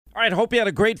All right, hope you had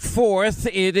a great 4th.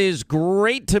 It is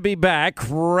great to be back.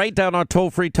 Write down our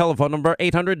toll-free telephone number,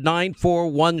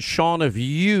 800-941-SEAN, if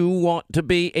you want to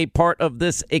be a part of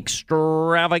this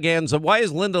extravaganza. Why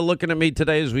is Linda looking at me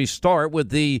today as we start with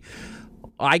the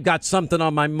I got something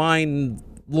on my mind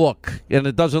look, and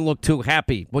it doesn't look too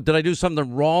happy? What, did I do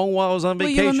something wrong while I was on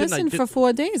vacation? Well, you were missing for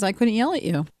 4 days. I couldn't yell at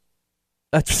you.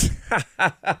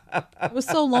 It was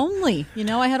so lonely. You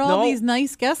know, I had all these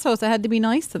nice guest hosts. I had to be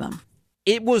nice to them.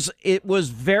 It was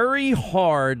very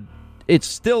hard. It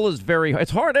still is very hard. It's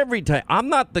hard every time. I'm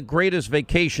not the greatest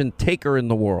vacation taker in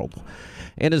the world.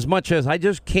 And as much as I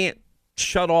just can't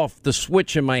shut off the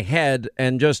switch in my head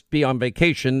and just be on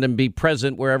vacation and be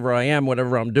present wherever I am,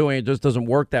 whatever I'm doing, it just doesn't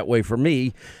work that way for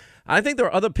me. I think there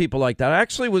are other people like that. I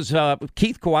actually was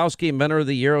Keith Kowalski, Inventor of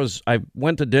the Year. I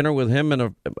went to dinner with him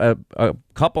and a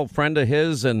couple friend of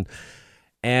his, and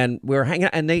we were hanging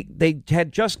out, and they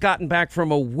had just gotten back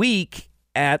from a week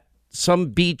at some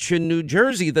beach in New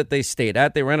Jersey that they stayed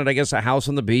at. They rented, I guess, a house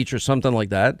on the beach or something like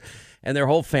that, and their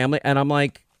whole family. And I'm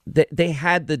like, they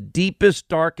had the deepest,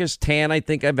 darkest tan I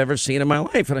think I've ever seen in my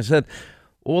life. And I said,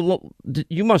 well, look,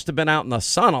 you must have been out in the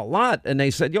sun a lot. And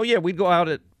they said, oh, yeah, we'd go out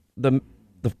at the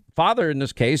father, in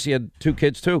this case, he had 2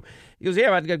 kids too. He goes,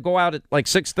 yeah, I'd go out at like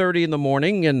 6:30 in the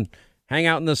morning and hang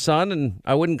out in the sun, and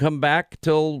I wouldn't come back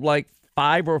till like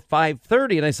 5 or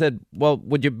 5:30. And I said, well,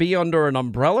 would you be under an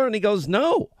umbrella? And he goes,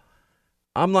 no.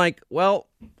 I'm like, well,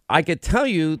 I could tell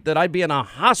you that I'd be in a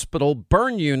hospital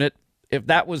burn unit if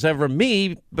that was ever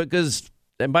me, because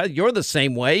you're the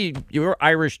same way. You're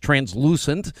Irish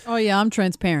translucent. Oh, yeah, I'm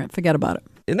transparent. Forget about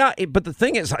it. But the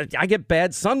thing is, I get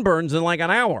bad sunburns in like an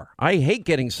hour. I hate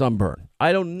getting sunburn.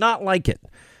 I do not like it.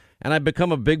 And I've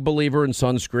become a big believer in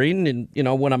sunscreen. And, you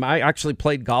know, I actually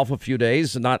played golf a few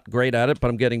days, and not great at it, but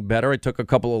I'm getting better. I took a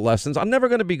couple of lessons. I'm never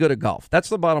going to be good at golf. That's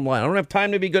the bottom line. I don't have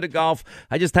time to be good at golf.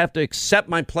 I just have to accept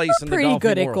my place in the golfing world.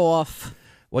 You're pretty good at golf.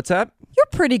 What's that? You're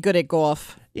pretty good at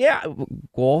golf. Yeah,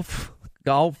 golf.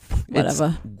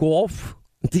 Whatever. It's golf.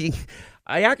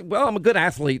 I'm a good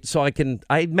athlete, so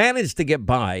I manage to get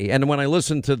by. And when I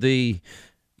listen to the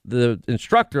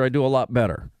instructor, I do a lot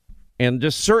better. And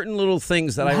just certain little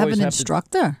things that I always have an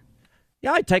instructor?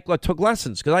 Yeah, I took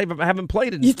lessons because I haven't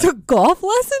played it. You took golf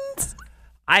lessons?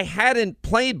 I hadn't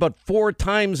played but 4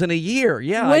 times in a year.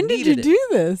 Yeah, when did you do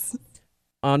this?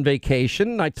 On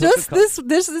vacation. I took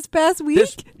this past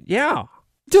week? Yeah.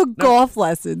 Took golf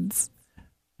lessons.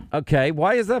 Okay,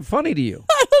 why is that funny to you?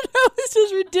 I don't know. It's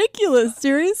just ridiculous.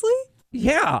 Seriously?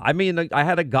 Yeah, I mean, I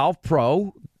had a golf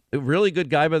pro, a really good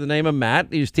guy by the name of Matt.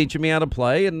 He was teaching me how to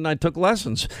play, and I took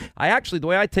lessons. The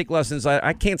way I take lessons,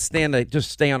 I can't stand to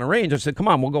just stay on a range. I said, come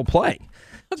on, we'll go play.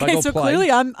 Okay, so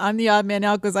clearly I'm the odd man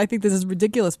out because I think this is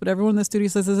ridiculous, but everyone in the studio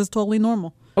says this is totally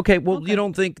normal. Okay, well, you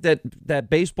don't think that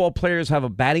baseball players have a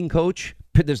batting coach?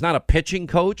 There's not a pitching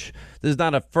coach. There's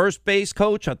not a first base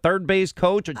coach, a third base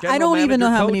coach, a general manager coach. I don't even know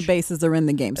how many bases are in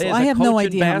the game, so I have no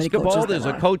idea how many coaches there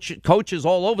are. There's coaches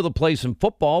all over the place in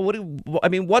football.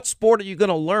 What sport are you going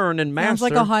to learn and master? Sounds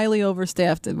like a highly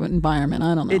overstaffed environment.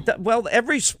 I don't know. Well,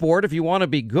 every sport, if you want to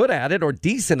be good at it or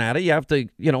decent at it, you have to,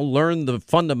 learn the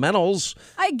fundamentals.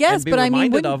 I guess, but I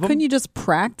mean, couldn't you just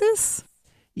practice?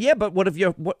 Yeah, but what if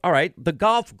all right, the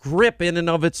golf grip in and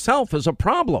of itself is a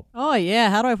problem. Oh, yeah.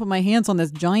 How do I put my hands on this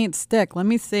giant stick? Let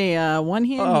me see. One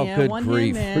hand here, one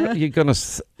hand there. You're going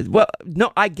to, well,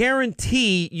 no, I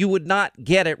guarantee you would not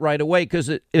get it right away because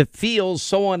it feels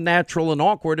so unnatural and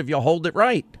awkward if you hold it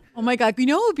right. Oh, my God. You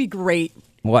know what would be great?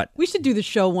 What? We should do the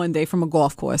show one day from a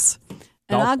golf course.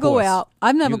 And I'll go out.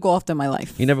 I've never golfed in my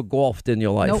life. You never golfed in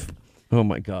your life? Nope. Oh,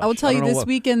 my gosh. I will tell you this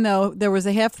weekend, though, there was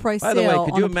a half-price sale on the plastic golf club. By the way,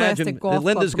 could you imagine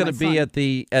Linda's going to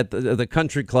be at the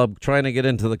country club, trying to get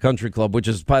into the country club, which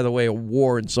is, by the way, a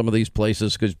war in some of these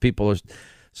places because people are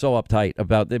so uptight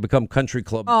about they become country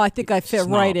club. Oh, I think I fit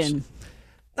right in.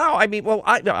 No, I mean, well,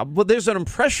 there's an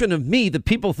impression of me that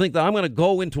people think that I'm going to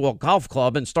go into a golf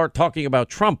club and start talking about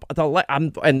Trump and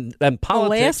politics.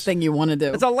 The last thing you want to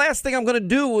do. The last thing I'm going to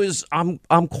do is I'm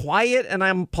quiet and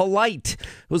I'm polite.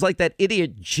 It was like that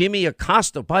idiot Jimmy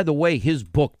Acosta. By the way, his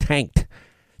book tanked.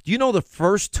 Do you know the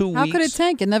first 2 weeks? How could it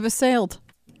tank? It never sailed.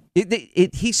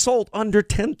 He sold under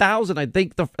 10,000. I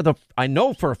think I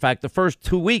know for a fact the first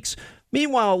 2 weeks.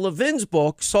 Meanwhile, Levin's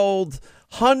book sold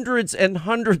hundreds and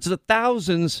hundreds of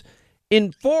thousands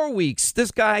in 4 weeks.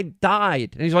 This guy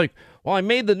died. And he's like, well, I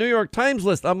made the New York Times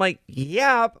list. I'm like,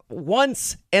 yeah,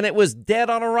 once, and it was dead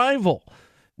on arrival.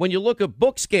 When you look at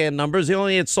book scan numbers, he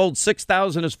only had sold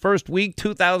 6,000 his first week,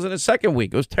 2,000 his second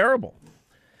week. It was terrible.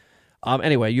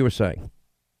 Anyway, you were saying.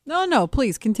 No,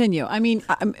 please continue. I mean,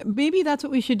 maybe that's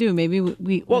what we should do. Maybe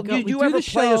we do you ever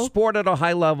play a sport at a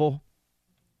high level?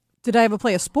 Did I ever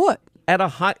play a sport? At a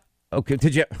high... Okay,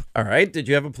 did you... All right, did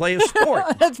you ever play a sport?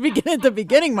 That's at the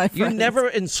beginning, my friend. You never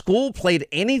in school played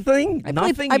anything?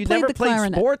 Nothing? You never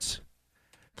played sports?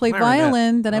 Played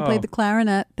violin, then I played the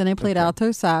clarinet, then I played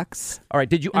alto sax. All right,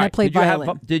 did you... I played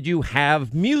violin. Did you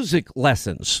have music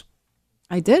lessons?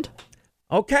 I did.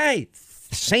 Okay,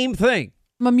 same thing.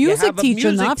 I'm a music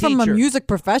teacher, not from a music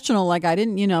professional. Like I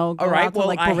didn't, go out to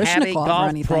like Baryshnikov I had a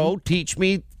golf pro teach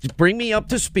bring me up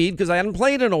to speed because I hadn't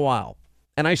played in a while.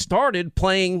 And I started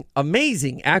playing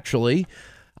amazing, actually.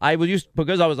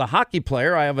 Because I was a hockey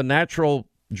player, I have a natural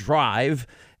drive.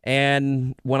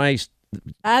 And when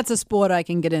That's a sport I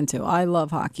can get into. I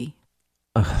love hockey.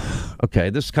 Okay,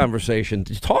 this conversation,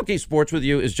 talking sports with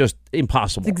you is just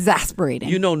impossible. It's exasperating.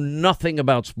 You know nothing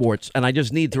about sports, and I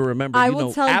just need to remember I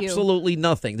will tell you absolutely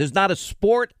nothing. There's not a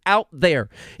sport out there.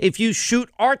 If you shoot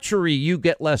archery, you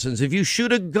get lessons. If you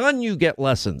shoot a gun, you get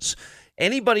lessons.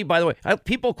 Anybody, by the way,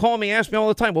 people call me, ask me all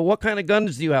the time, well, what kind of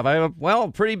guns do you have? I have,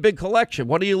 a pretty big collection.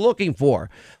 What are you looking for?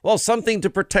 Well, something to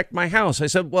protect my house. I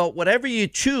said, well, whatever you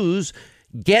choose,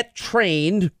 get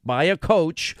trained by a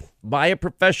coach, by a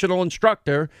professional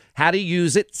instructor, how to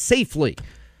use it safely.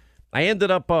 I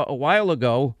ended up a while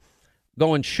ago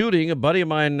going shooting. A buddy of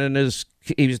mine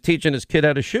he was teaching his kid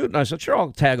how to shoot. And I said, sure,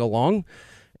 I'll tag along.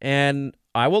 And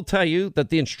I will tell you that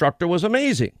the instructor was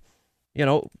amazing.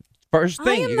 First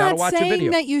thing, you got to watch a video. I am not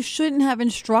saying that you shouldn't have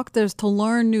instructors to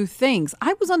learn new things.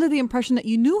 I was under the impression that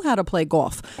you knew how to play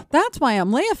golf. That's why I'm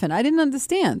laughing. I didn't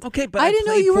understand. Okay, but I didn't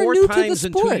know you were new to the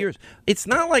sport. In 2 years. It's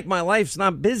not like my life's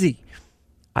not busy.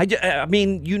 I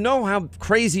mean, you know how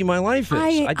crazy my life is.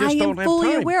 I just don't have time. I am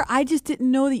fully aware. I just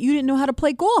didn't know that you didn't know how to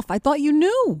play golf. I thought you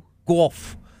knew.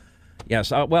 Golf.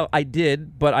 Yes. I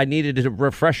did, but I needed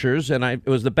refreshers, and it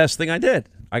was the best thing I did.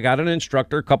 I got an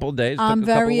instructor a couple of days. I'm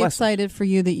very excited for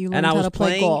you that you learned how to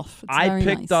play golf. I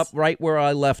picked up right where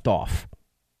I left off,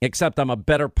 except I'm a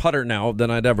better putter now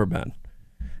than I'd ever been.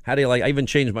 How do you like? I even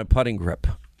changed my putting grip.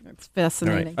 That's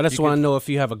fascinating. Right. I just want to know if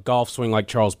you have a golf swing like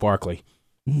Charles Barkley.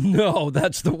 No,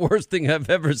 that's the worst thing I've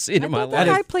ever seen in my life.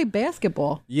 I played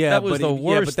basketball. Yeah, that was the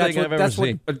worst thing I've ever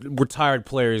seen. That's what retired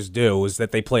players do, is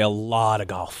that they play a lot of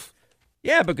golf.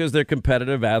 Yeah, because they're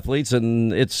competitive athletes,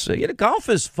 and it's golf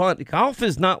is fun. Golf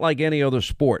is not like any other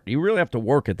sport. You really have to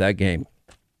work at that game.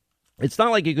 It's not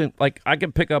like I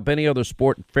can pick up any other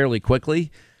sport fairly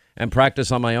quickly and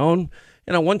practice on my own.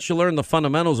 Once you learn the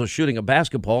fundamentals of shooting a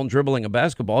basketball and dribbling a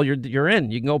basketball, you're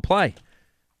in. You can go play.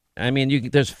 I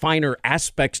mean, there's finer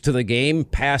aspects to the game,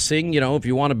 passing. If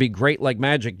you want to be great like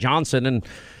Magic Johnson and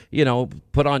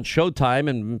put on Showtime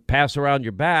and pass around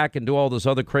your back and do all this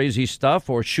other crazy stuff,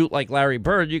 or shoot like Larry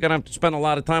Bird, you're going to have to spend a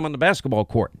lot of time on the basketball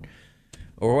court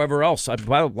or wherever else. A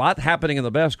lot happening in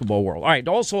the basketball world. All right,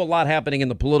 also a lot happening in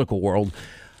the political world.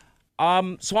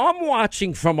 So I'm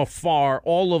watching from afar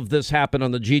all of this happen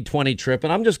on the G20 trip,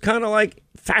 and I'm just kind of like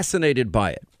fascinated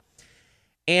by it.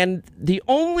 And the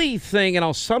only thing, and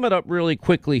I'll sum it up really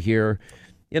quickly here,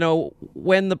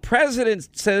 when the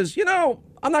president says,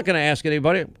 I'm not going to ask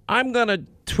anybody. I'm going to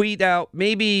tweet out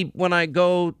maybe when I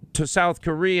go to South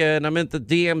Korea and I'm at the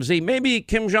DMZ, maybe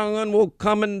Kim Jong-un will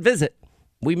come and visit.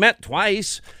 We met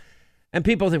twice, and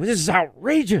people think, this is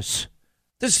outrageous.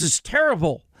 This is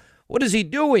terrible. What is he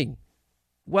doing?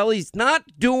 Well, he's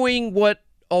not doing what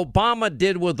Obama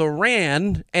did with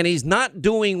Iran, and he's not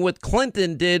doing what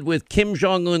Clinton did with Kim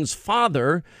Jong-un's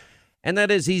father, and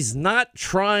that is he's not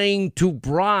trying to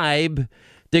bribe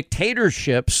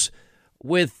dictatorships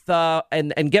with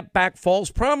and get back false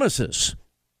promises.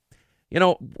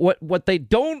 What they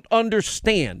don't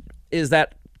understand is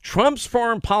that Trump's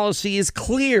foreign policy is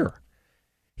clear.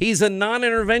 He's a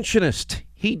non-interventionist.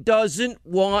 He doesn't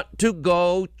want to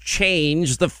go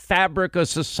change the fabric of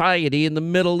society in the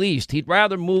Middle East. He'd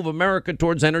rather move America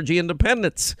towards energy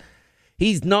independence.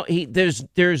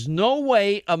 There's no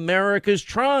way America's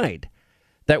tried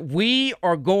that we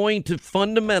are going to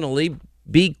fundamentally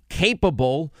be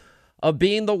capable of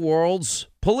being the world's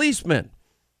policeman.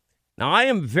 Now, I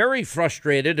am very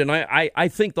frustrated, and I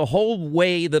think the whole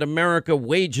way that America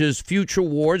wages future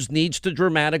wars needs to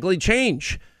dramatically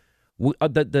change.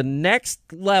 The next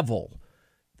level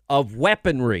of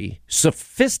weaponry,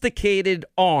 sophisticated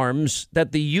arms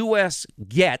that the U.S.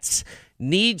 gets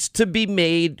needs to be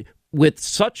made with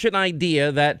such an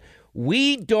idea that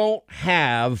we don't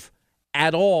have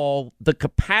at all the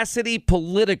capacity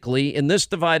politically in this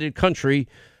divided country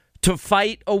to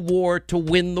fight a war, to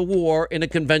win the war in a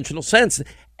conventional sense.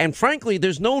 And frankly,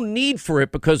 there's no need for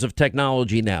it because of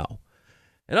technology now.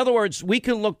 In other words, we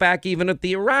can look back even at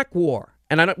the Iraq War.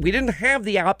 And we didn't have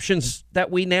the options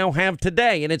that we now have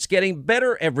today. And it's getting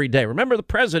better every day. Remember, the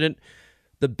president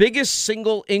The biggest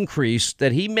single increase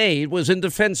that he made was in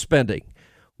defense spending.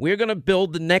 We're going to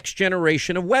build the next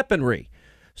generation of weaponry.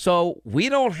 So we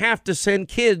don't have to send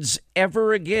kids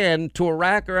ever again to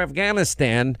Iraq or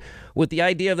Afghanistan with the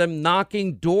idea of them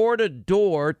knocking door to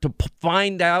door to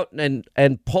find out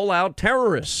and pull out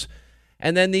terrorists.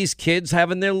 And then these kids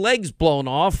having their legs blown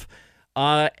off.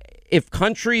 If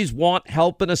countries want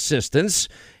help and assistance,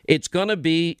 it's going to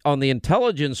be on the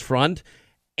intelligence front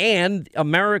and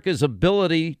America's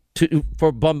ability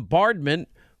for bombardment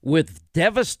with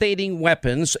devastating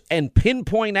weapons and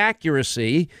pinpoint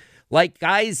accuracy, like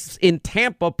guys in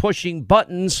Tampa pushing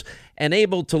buttons and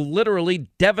able to literally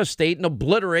devastate and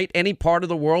obliterate any part of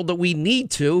the world that we need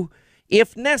to,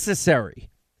 if necessary,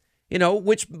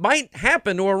 which might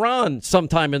happen to Iran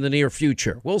sometime in the near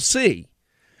future. We'll see.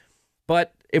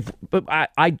 But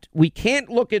we can't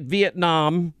look at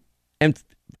Vietnam and,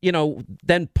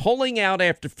 then pulling out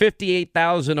after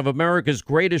 58,000 of America's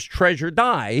greatest treasure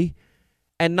die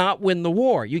and not win the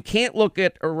war. You can't look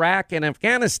at Iraq and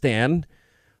Afghanistan,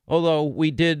 although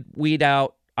we did weed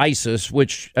out ISIS,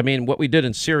 which, what we did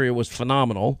in Syria was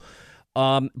phenomenal.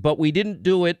 But we didn't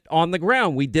do it on the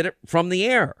ground. We did it from the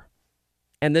air.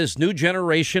 And this new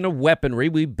generation of weaponry,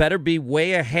 we better be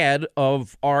way ahead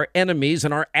of our enemies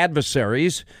and our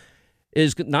adversaries,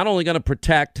 is not only going to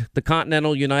protect the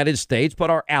continental United States, but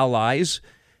our allies,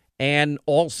 and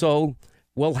also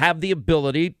will have the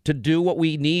ability to do what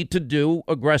we need to do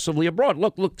aggressively abroad.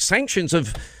 Look, sanctions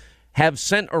have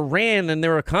sent Iran and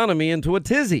their economy into a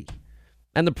tizzy.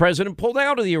 And the president pulled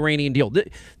out of the Iranian deal.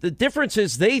 The difference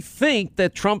is they think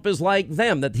that Trump is like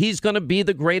them, that he's going to be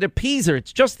the great appeaser.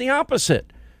 It's just the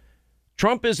opposite.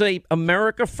 Trump is a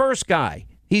America first guy.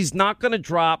 He's not going to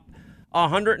drop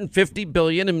 $150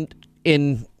 billion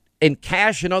in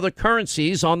cash and other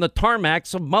currencies on the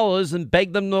tarmacs of mullahs and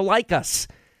beg them to like us.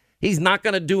 He's not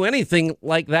going to do anything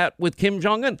like that with Kim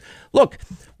Jong-un. Look,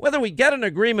 whether we get an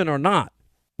agreement or not,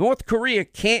 North Korea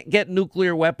can't get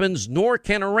nuclear weapons, nor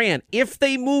can Iran. If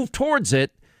they move towards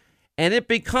it and it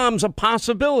becomes a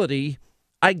possibility,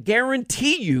 I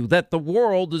guarantee you that the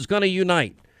world is going to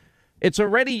unite.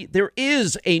 There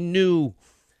is a new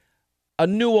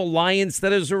alliance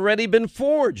that has already been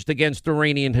forged against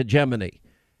Iranian hegemony.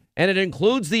 And it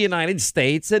includes the United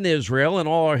States and Israel and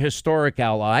all our historic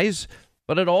allies.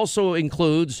 But it also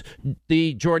includes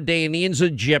the Jordanians,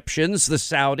 Egyptians, the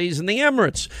Saudis, and the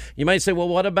Emirates. You might say, well,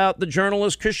 what about the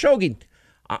journalist Khashoggi?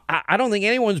 I don't think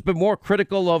anyone's been more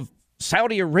critical of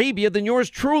Saudi Arabia than yours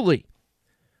truly,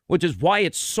 which is why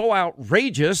it's so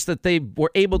outrageous that they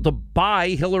were able to buy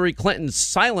Hillary Clinton's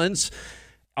silence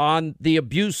on the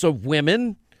abuse of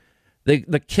women,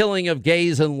 the killing of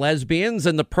gays and lesbians,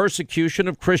 and the persecution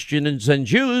of Christians and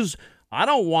Jews. I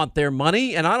don't want their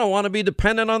money, and I don't want to be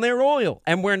dependent on their oil,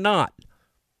 and we're not.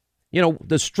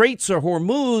 The Straits of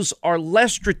Hormuz are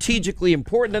less strategically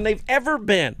important than they've ever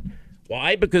been.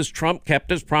 Why? Because Trump kept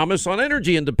his promise on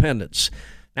energy independence.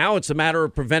 Now it's a matter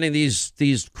of preventing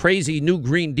these crazy new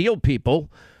Green Deal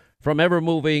people from ever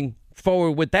moving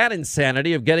forward with that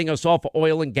insanity of getting us off of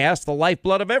oil and gas, the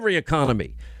lifeblood of every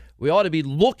economy. We ought to be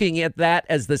looking at that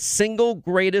as the single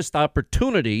greatest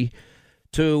opportunity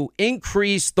to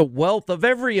increase the wealth of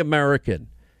every American.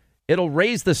 It'll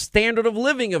raise the standard of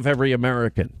living of every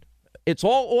American. It's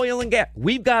all oil and gas.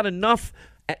 We've got enough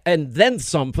and then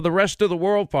some for the rest of the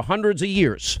world for hundreds of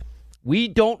years. We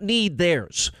don't need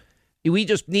theirs. We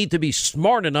just need to be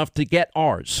smart enough to get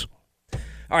ours.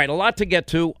 All right, a lot to get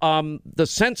to. The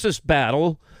census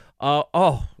battle.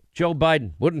 Joe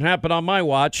Biden wouldn't happen on my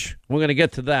watch. We're going to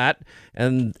get to that.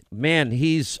 And man, I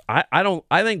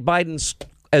think Biden's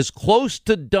as close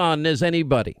to done as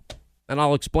anybody. And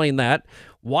I'll explain that.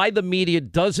 Why the media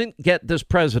doesn't get this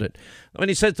president. When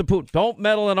he says to Putin, don't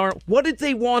meddle in our... What did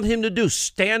they want him to do?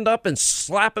 Stand up and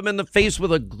slap him in the face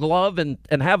with a glove and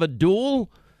have a duel?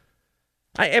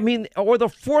 I mean, or the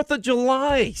 4th of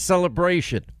July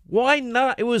celebration. Why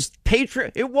not? It was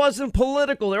patriot. It wasn't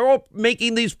political. They're all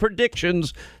making these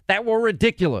predictions that were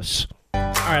ridiculous. All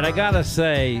right, I got to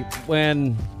say,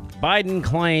 when Biden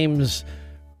claims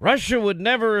Russia would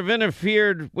never have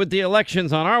interfered with the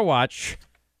elections on our watch,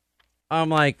 I'm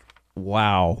like,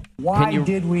 wow. Why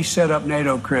did we set up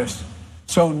NATO, Chris?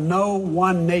 So no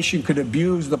one nation could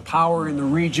abuse the power in the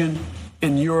region,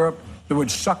 in Europe, that would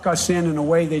suck us in a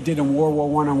way they did in World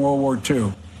War I and World War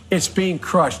II. It's being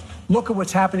crushed. Look at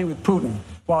what's happening with Putin.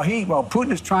 While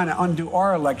Putin is trying to undo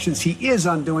our elections, he is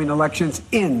undoing elections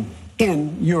in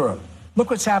Europe. Look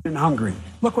what's happened in Hungary.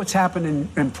 Look what's happened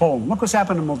in Poland. Look what's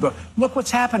happened in Moldova. Look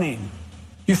what's happening.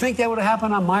 You think that would have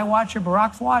happened on my watch or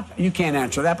Barack's watch? You can't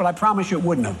answer that, but I promise you it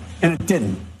wouldn't have, and it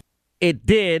didn't. It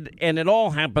did, and it all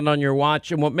happened on your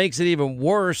watch. And what makes it even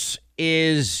worse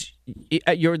is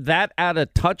you're that out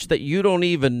of touch that you don't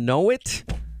even know it.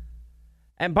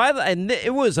 And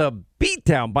it was a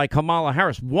beatdown by Kamala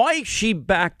Harris. Why she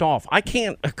backed off? I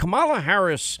can't. Kamala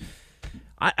Harris,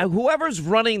 whoever's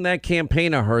running that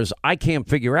campaign of hers, I can't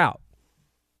figure out,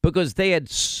 because they had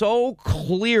so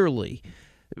clearly,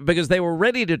 because they were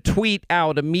ready to tweet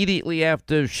out immediately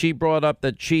after she brought up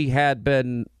that she had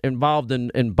been involved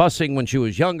in busing when she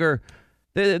was younger.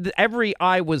 Every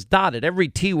I was dotted, every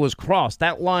T was crossed.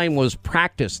 That line was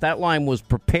practiced. That line was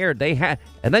prepared. And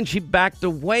then she backed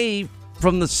away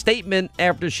from the statement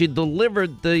after she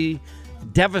delivered the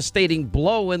devastating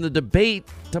blow in the debate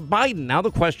to Biden. Now the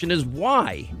question is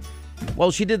why? Well,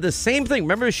 she did the same thing.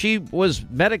 Remember, she was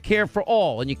Medicare for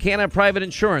all, and you can't have private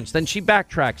insurance. Then she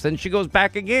backtracks. Then she goes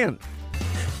back again.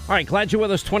 All right, glad you're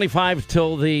with us. 25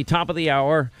 till the top of the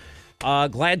hour.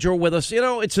 Glad you're with us. You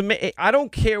know, I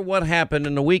don't care what happened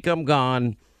in the week I'm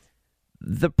gone.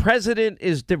 The president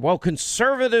is, well,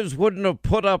 conservatives wouldn't have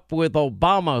put up with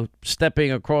Obama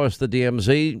stepping across the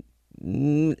DMZ.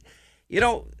 You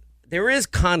know, there is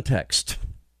context.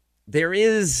 There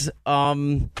is,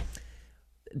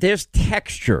 there's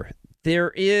texture.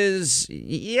 There is,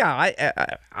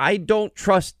 I don't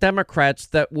trust Democrats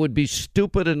that would be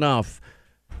stupid enough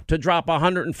to drop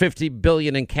 $150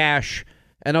 billion in cash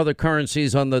and other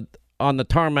currencies on the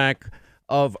tarmac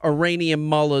of Iranian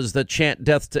mullahs that chant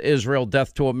death to Israel,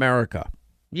 death to America.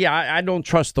 Yeah, I don't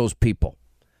trust those people.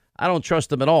 I don't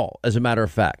trust them at all, as a matter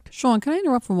of fact. Sean, can I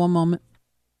interrupt for one moment?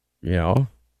 Yeah.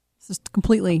 This is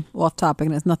completely off topic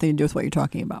and has nothing to do with what you're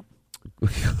talking about.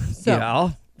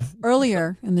 So,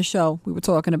 earlier in the show, we were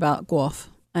talking about golf.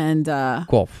 And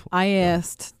I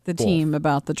asked the team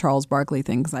about the Charles Barkley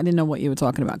thing because I didn't know what you were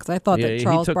talking about, because I thought that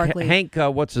Charles Barkley... Hank,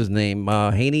 what's his name?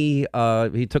 Haney,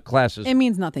 he took classes. It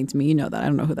means nothing to me. You know that. I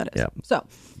don't know who that is. Yeah. So,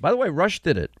 by the way, Rush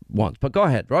did it once, but go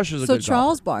ahead. Rush is a good golfer. So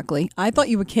Charles Barkley, I thought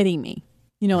you were kidding me.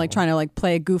 You know, like trying to like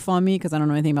play a goof on me because I don't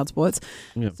know anything about sports.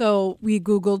 Yeah. So we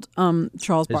Googled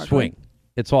Charles Barkley. His swing.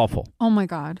 It's awful. Oh, my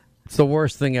God. It's the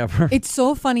worst thing ever. It's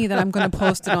so funny that I'm going to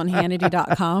post it on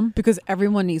Hannity.com because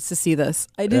everyone needs to see this.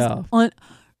 It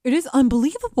is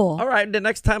unbelievable. All right. The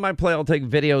next time I play, I'll take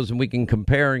videos and we can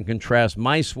compare and contrast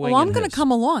my swing. Well, I'm going to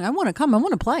come along. I want to come. I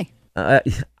want to play.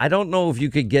 I don't know if you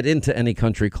could get into any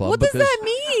country club. What does that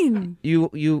mean?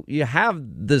 You have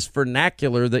this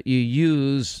vernacular that you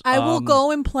use. I will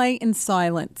go and play in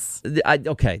silence.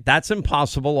 Okay, that's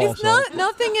impossible. It's also,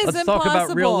 nothing is Let's impossible. talk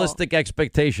about realistic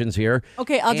expectations here.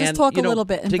 Okay, I'll just talk a little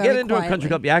bit. To get into a country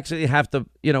club, you actually have to,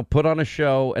 put on a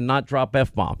show and not drop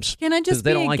F-bombs. Can I just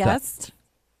be a guest? That.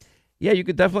 Yeah, you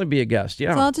could definitely be a guest.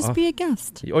 Yeah, so I'll just be a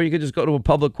guest. Or you could just go to a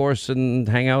public course and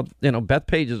hang out.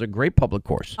 Bethpage is a great public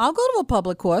course. I'll go to a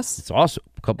public course. It's awesome.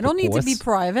 I don't need to be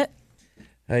private.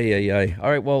 Hey. All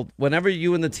right, well, whenever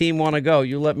you and the team want to go,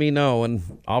 you let me know, and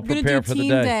I'll prepare for the day. Team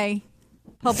day,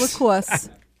 public course.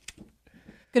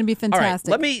 Going to be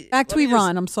fantastic. All right, back to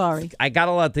Iran. I'm sorry. I got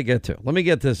a lot to get to. Let me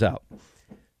get this out.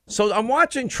 So I'm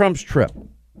watching Trump's trip.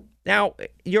 Now,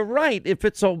 you're right. If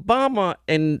it's Obama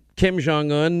and Kim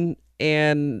Jong-un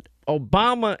and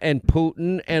Obama and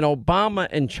Putin and Obama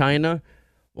and China,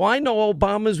 well, I know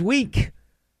Obama's weak.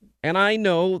 And I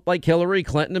know, like Hillary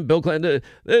Clinton and Bill Clinton,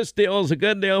 this deal is a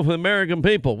good deal for the American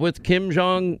people with Kim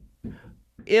Jong-un's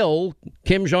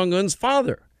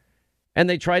father. And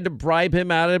they tried to bribe him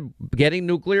out of getting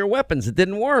nuclear weapons. It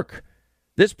didn't work.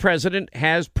 This president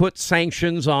has put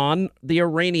sanctions on the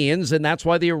Iranians, and that's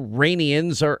why the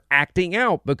Iranians are acting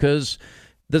out, because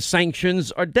the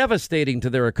sanctions are devastating to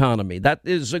their economy. That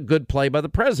is a good play by the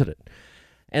president.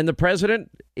 And the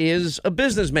president is a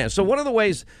businessman. So one of the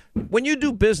ways, when you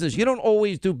do business, you don't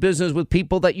always do business with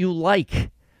people that you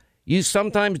like. You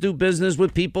sometimes do business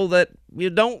with people that you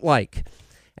don't like.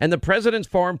 And the president's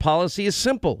foreign policy is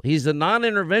simple. He's a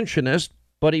non-interventionist,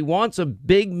 but he wants a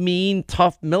big, mean,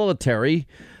 tough military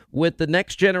with the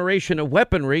next generation of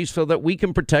weaponry so that we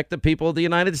can protect the people of the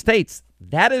United States.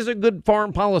 That is a good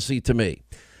foreign policy to me,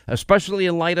 especially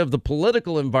in light of the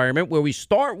political environment where we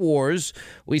start wars,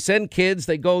 we send kids,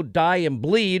 they go die and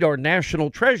bleed, our national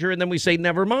treasure, and then we say,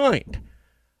 never mind.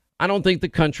 I don't think the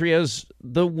country has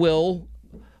the will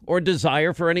or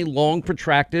desire for any long,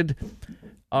 protracted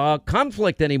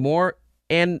conflict anymore.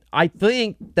 And I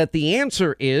think that the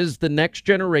answer is the next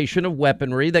generation of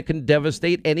weaponry that can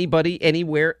devastate anybody,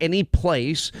 anywhere, any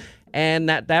place, and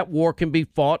that war can be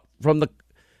fought from the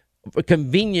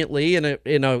conveniently in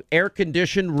a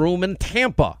air-conditioned room in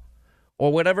Tampa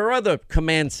or whatever other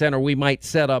command center we might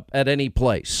set up at any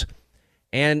place.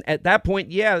 And at that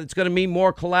point, yeah, it's going to mean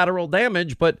more collateral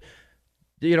damage, but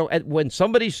when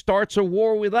somebody starts a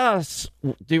war with us,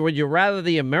 would you rather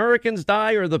the Americans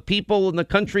die or the people in the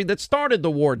country that started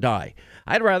the war die?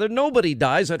 I'd rather nobody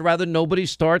dies. I'd rather nobody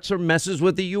starts or messes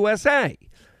with the USA.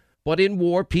 But in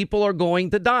war, people are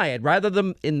going to die. I'd rather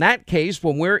them, in that case,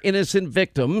 when we're innocent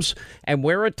victims and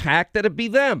we're attacked, that it be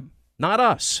them, not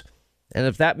us. And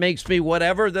if that makes me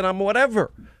whatever, then I'm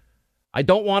whatever. I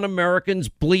don't want Americans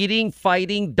bleeding,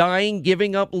 fighting, dying,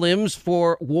 giving up limbs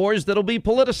for wars that'll be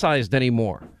politicized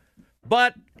anymore.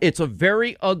 But it's a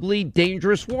very ugly,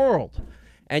 dangerous world.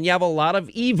 And you have a lot of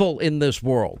evil in this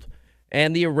world.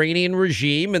 And the Iranian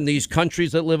regime and these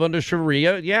countries that live under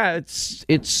Sharia,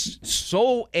 it's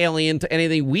so alien to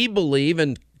anything we believe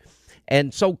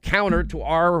and so counter to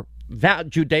our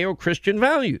Judeo-Christian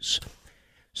values.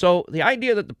 So the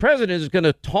idea that the president is going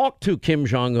to talk to Kim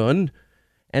Jong-un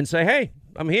and say, hey,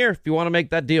 I'm here if you want to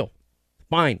make that deal.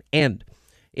 Fine. And,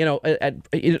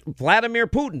 Vladimir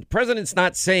Putin, the president's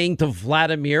not saying to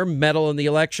Vladimir, meddle in the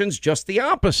elections, just the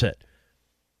opposite.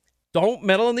 Don't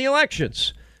meddle in the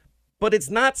elections. But it's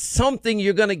not something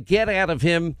you're going to get out of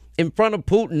him in front of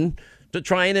Putin to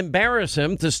try and embarrass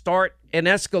him to start and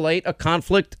escalate a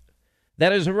conflict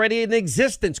that is already in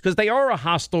existence because they are a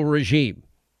hostile regime.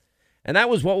 And that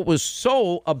was what was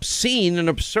so obscene and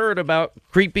absurd about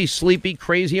creepy, sleepy,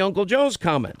 crazy Uncle Joe's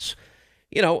comments.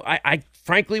 I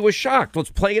frankly was shocked.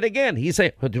 Let's play it again. He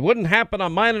said it wouldn't happen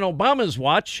on mine and Obama's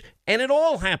watch, and it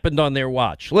all happened on their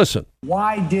watch. Listen.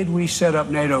 Why did we set up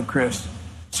NATO, Chris?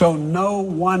 So no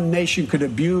one nation could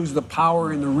abuse the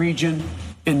power in the region,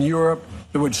 in Europe,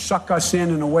 that would suck us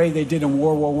in a way they did in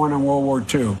World War I and World War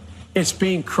II. It's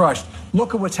being crushed.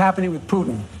 Look at what's happening with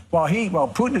Putin. While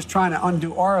Putin is trying to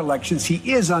undo our elections, he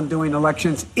is undoing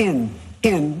elections in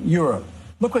Europe.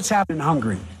 Look what's happened in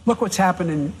Hungary. Look what's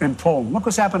happened in Poland. Look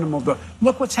what's happened in Moldova.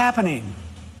 Look what's happening.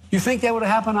 You think that would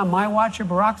have happened on my watch or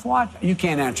Barack's watch? You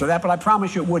can't answer that, but I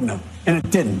promise you it wouldn't have. And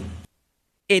it didn't.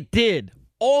 It did.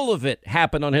 All of it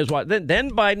happened on his watch.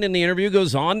 Then Biden in the interview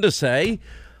goes on to say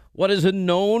what is a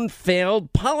known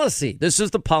failed policy. This is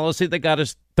the policy that got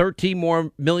us 13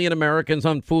 more million Americans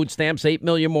on food stamps, 8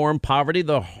 million more in poverty,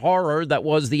 the horror that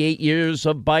was the 8 years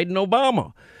of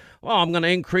Biden-Obama. Well, I'm going to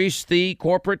increase the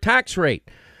corporate tax rate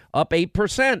up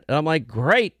 8%. And I'm like,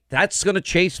 great, that's going to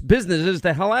chase businesses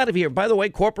the hell out of here. By the way,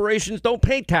 corporations don't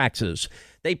pay taxes.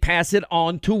 They pass it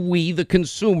on to we, the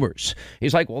consumers.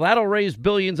 He's like, well, that'll raise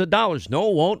billions of dollars. No,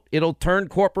 it won't. It'll turn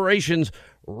corporations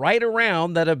right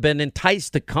around that have been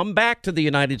enticed to come back to the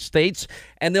United States,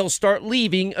 and they'll start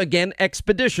leaving again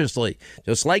expeditiously,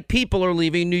 just like people are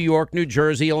leaving New York, New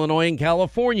Jersey, Illinois, and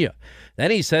California.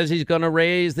 Then he says he's going to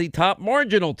raise the top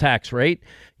marginal tax rate.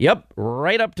 Yep,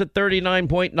 right up to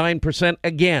 39.9%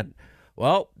 again.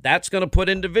 Well, that's going to put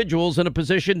individuals in a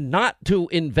position not to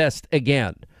invest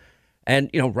again. And,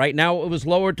 right now it was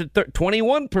lowered to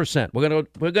 21%.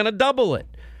 We're going to double it.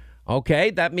 OK,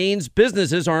 that means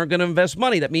businesses aren't going to invest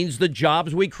money. That means the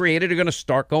jobs we created are going to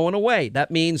start going away.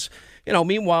 That means,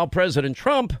 meanwhile, President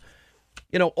Trump,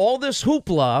 all this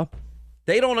hoopla,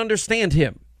 they don't understand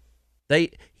him.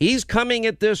 He's coming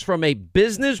at this from a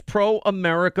business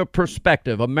pro-America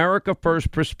perspective, America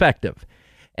first perspective.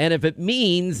 And if it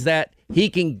means that he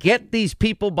can get these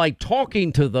people by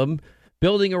talking to them,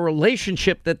 building a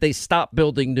relationship that they stop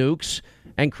building nukes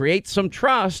and create some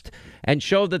trust and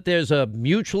show that there's a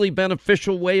mutually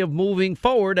beneficial way of moving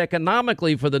forward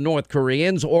economically for the North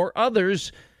Koreans or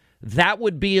others, that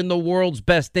would be in the world's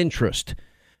best interest.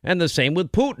 And the same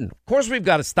with Putin. Of course, we've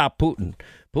got to stop Putin.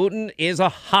 Putin is a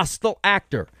hostile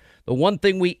actor. The one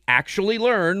thing we actually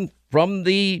learned from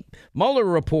the Mueller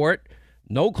report,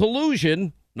 no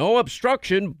collusion, no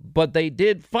obstruction, but they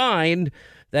did find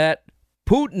that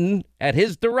Putin, at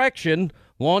his direction,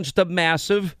 launched a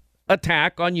massive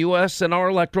attack on U.S. and our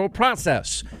electoral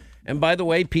process. And by the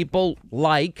way, people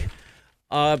like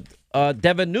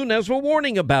Devin Nunes were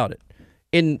warning about it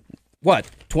in,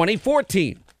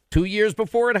 2014, 2 years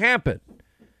before it happened.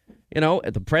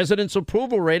 The president's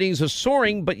approval ratings are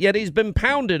soaring, but yet he's been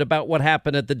pounded about what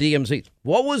happened at the DMZ.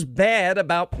 What was bad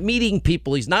about meeting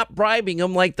people? He's not bribing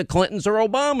them like the Clintons or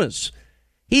Obamas.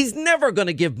 He's never going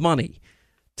to give money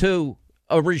to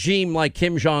a regime like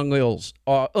Kim Jong-il's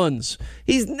Un's.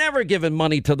 He's never given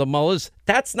money to the mullahs.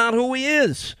 That's not who he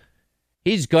is.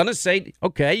 He's going to say,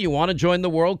 okay, you want to join the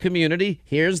world community?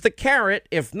 Here's the carrot.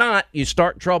 If not, you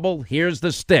start trouble. Here's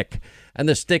the stick. And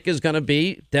the stick is going to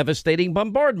be devastating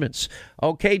bombardments.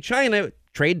 Okay, China,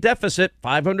 trade deficit,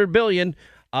 $500 billion.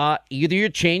 Either you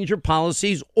change your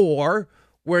policies or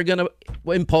we're going to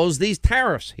impose these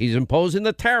tariffs. He's imposing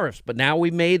the tariffs, but now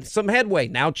we made some headway.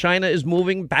 Now China is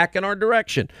moving back in our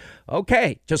direction.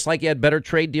 Okay, just like you had better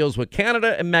trade deals with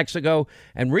Canada and Mexico,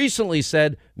 and recently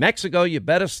said, Mexico, you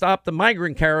better stop the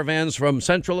migrant caravans from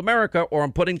Central America or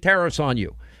I'm putting tariffs on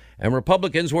you. And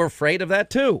Republicans were afraid of that,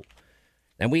 too.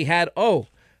 And we had,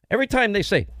 every time they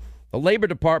say, the Labor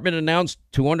Department announced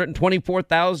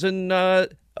 224,000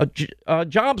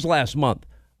 jobs last month.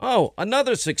 Oh,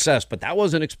 another success, but that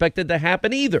wasn't expected to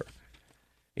happen either.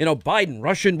 You know, Biden,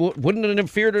 Russian wouldn't have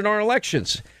interfered in our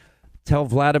elections. Tell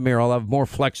Vladimir I'll have more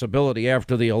flexibility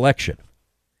after the election.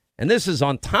 And this is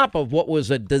on top of what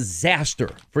was a disaster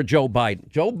for Joe Biden.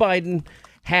 Joe Biden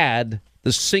had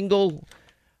the single,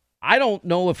 I don't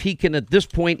know if he can at this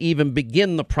point even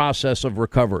begin the process of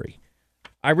recovery.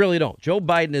 I really don't. Joe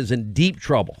Biden is in deep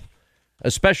trouble,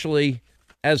 especially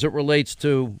as it relates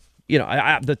to,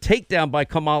 the takedown by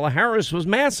Kamala Harris was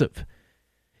massive.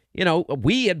 You know,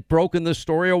 we had broken this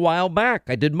story a while back.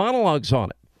 I did monologues on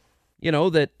it,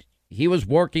 that he was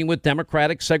working with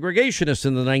Democratic segregationists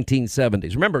in the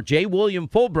 1970s. Remember, J. William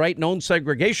Fulbright, known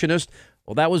segregationist,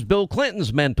 well, that was Bill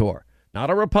Clinton's mentor, not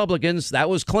a Republican's. That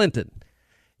was Clinton.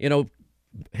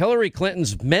 Hillary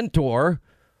Clinton's mentor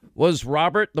was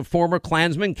Robert, the former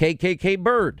Klansman, KKK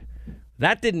Byrd.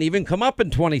 That didn't even come up in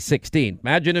 2016.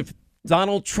 Imagine if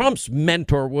Donald Trump's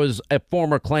mentor was a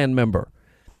former Klan member.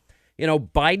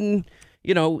 Biden,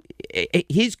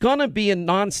 he's going to be in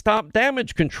nonstop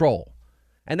damage control.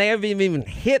 And they haven't even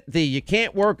hit you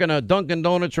can't work in a Dunkin'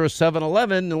 Donuts or a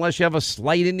 7-Eleven unless you have a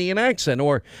slight Indian accent.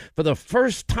 Or for the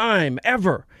first time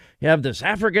ever, you have this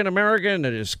African-American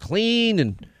that is clean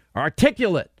and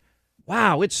articulate.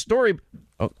 Wow, it's story.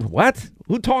 What?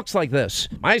 Who talks like this?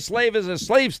 My slave is a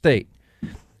slave state.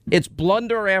 It's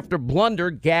blunder after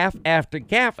blunder, gaffe after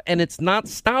gaffe, and it's not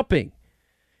stopping.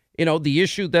 The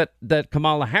issue that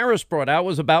Kamala Harris brought out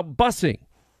was about busing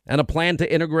and a plan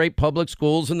to integrate public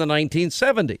schools in the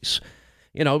 1970s.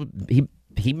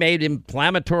 He made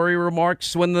inflammatory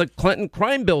remarks when the Clinton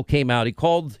crime bill came out.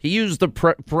 He used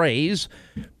the phrase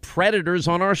predators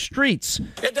on our streets.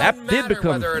 It doesn't matter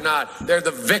whether or not they're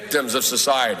the victims of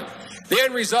society. The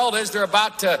end result is they're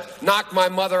about to knock my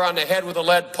mother on the head with a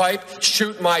lead pipe,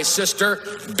 shoot my sister,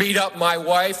 beat up my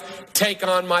wife, take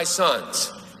on my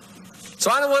sons.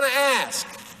 So I don't want to ask,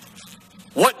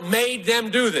 what made them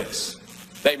do this?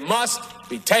 They must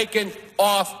be taken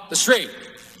off the street.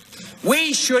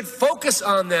 We should focus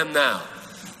on them now,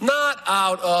 not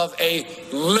out of a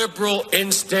liberal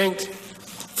instinct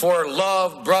for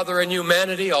love, brother, and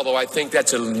humanity, although I think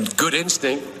that's a good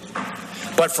instinct,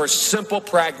 but for simple,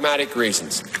 pragmatic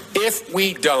reasons. If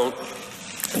we don't,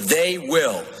 they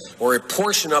will, or a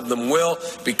portion of them will,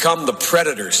 become the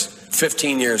predators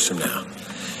 15 years from now.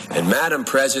 And, Madam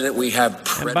President, we have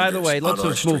predators. And by the way, let's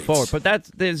just move forward.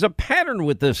 But there's a pattern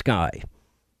with this guy.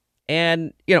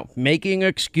 And, making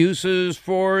excuses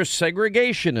for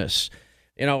segregationists,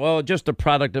 just a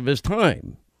product of his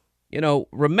time.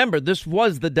 Remember, this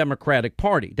was the Democratic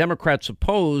Party. Democrats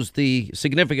opposed the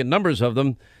significant numbers of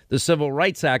them, the Civil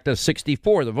Rights Act of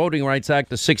 64, the Voting Rights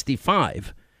Act of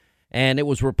 65. And it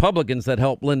was Republicans that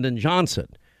helped Lyndon Johnson,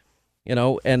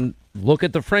 and look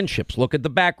at the friendships, look at the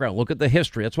background, look at the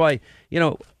history. That's why,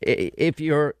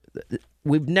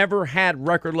 we've never had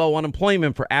record low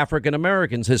unemployment for African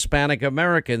Americans, Hispanic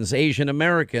Americans, Asian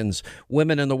Americans,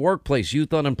 women in the workplace,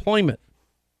 youth unemployment.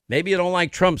 Maybe you don't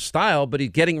like Trump's style, but he's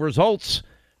getting results.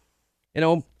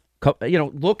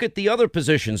 Look at the other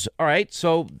positions. All right.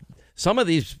 So some of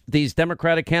these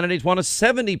Democratic candidates want a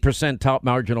 70% top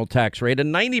marginal tax rate, a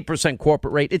 90%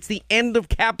 corporate rate. It's the end of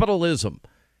capitalism.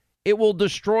 It will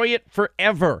destroy it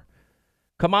forever.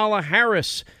 Kamala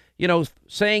Harris,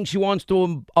 saying she wants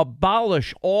to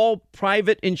abolish all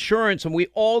private insurance and we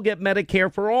all get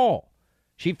Medicare for all.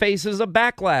 She faces a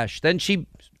backlash. Then she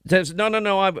says,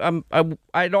 no,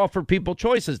 I'd offer people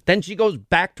choices. Then she goes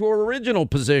back to her original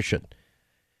position.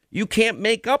 You can't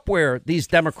make up where these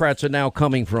Democrats are now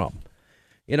coming from.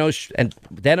 And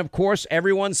then, of course,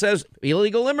 everyone says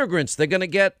illegal immigrants, they're going to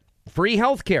get free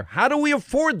health care. How do we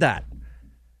afford that?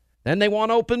 Then they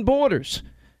want open borders.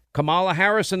 Kamala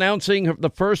Harris announcing the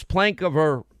first plank of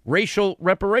her racial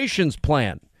reparations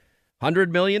plan, $100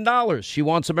 million. She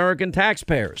wants American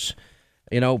taxpayers.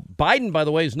 Biden, by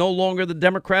the way, is no longer the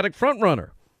Democratic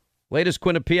frontrunner. Latest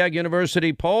Quinnipiac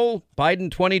University poll, Biden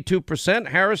 22%,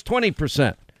 Harris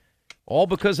 20%. All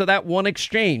because of that one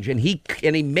exchange. And he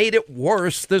made it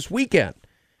worse this weekend.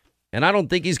 And I don't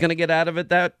think he's going to get out of it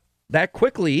that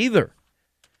quickly either.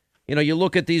 You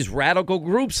look at these radical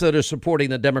groups that are supporting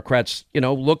the Democrats.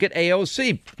 Look at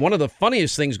AOC. One of the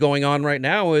funniest things going on right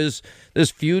now is this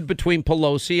feud between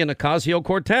Pelosi and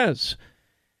Ocasio-Cortez.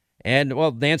 And,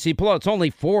 well, Nancy Pelosi, it's only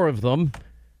 4 of them.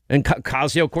 And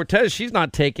Ocasio-Cortez, she's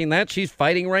not taking that. She's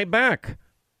fighting right back.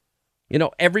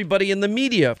 Everybody in the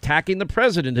media attacking the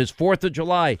president, his 4th of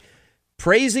July,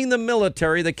 praising the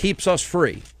military that keeps us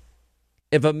free.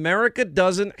 If America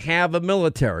doesn't have a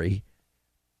military,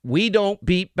 we don't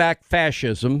beat back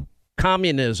fascism,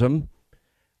 communism,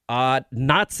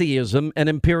 Nazism, and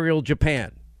Imperial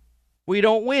Japan. We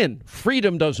don't win.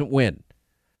 Freedom doesn't win.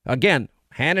 Again,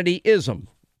 Hannity-ism.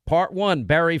 Part 1,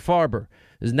 Barry Farber.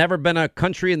 There's never been a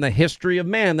country in the history of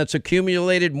man that's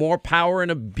accumulated more power and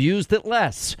abused it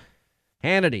less.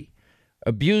 Hannity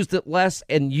abused it less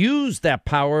and used that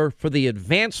power for the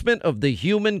advancement of the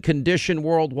human condition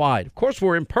worldwide. Of course,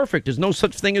 we're imperfect. There's no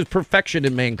such thing as perfection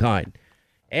in mankind.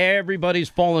 Everybody's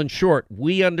fallen short.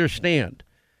 We understand.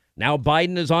 Now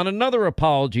Biden is on another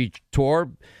apology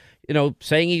tour,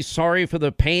 saying he's sorry for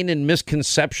the pain and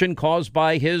misconception caused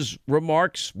by his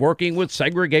remarks working with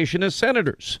segregationist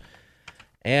senators.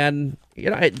 And,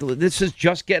 this is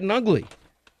just getting ugly.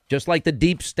 Just like the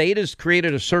deep state has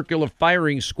created a circular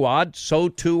firing squad, so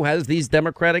too has these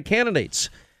Democratic candidates.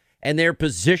 And their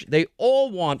position, they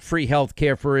all want free health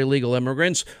care for illegal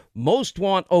immigrants. Most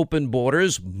want open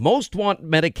borders. Most want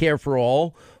Medicare for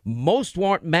all. Most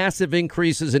want massive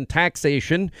increases in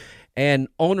taxation and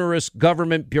onerous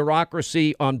government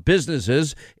bureaucracy on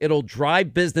businesses. It'll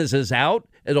drive businesses out.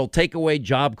 It'll take away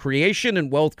job creation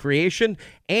and wealth creation.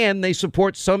 And they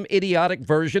support some idiotic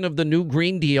version of the new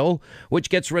Green Deal, which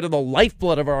gets rid of the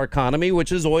lifeblood of our economy,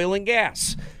 which is oil and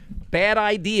gas. Bad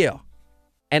idea.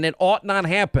 And it ought not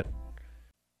happen.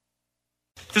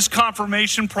 This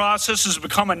confirmation process has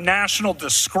become a national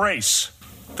disgrace.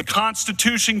 The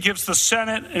Constitution gives the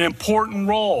Senate an important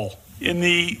role in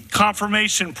the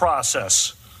confirmation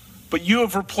process, but you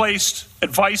have replaced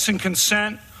advice and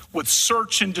consent with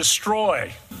search and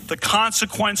destroy. The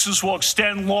consequences will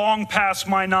extend long past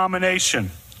my nomination.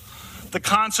 The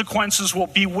consequences will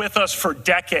be with us for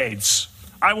decades.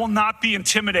 I will not be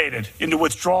intimidated into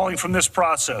withdrawing from this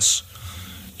process.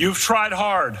 You've tried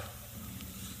hard.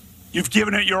 You've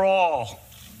given it your all.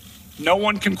 No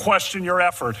one can question your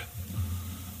effort.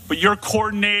 But your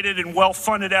coordinated and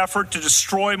well-funded effort to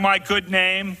destroy my good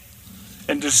name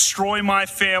and destroy my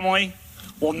family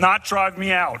will not drive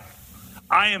me out.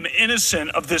 I am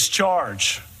innocent of this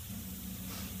charge.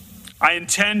 I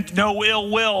intend no ill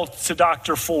will to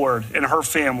Dr. Ford and her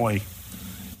family.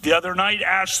 The other night,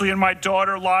 Ashley and my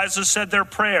daughter Liza said their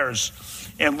prayers,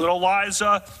 and little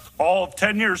Liza, all of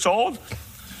 10 years old,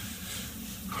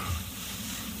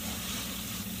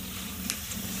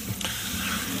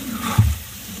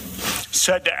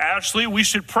 said to Ashley, we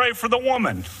should pray for the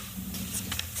woman.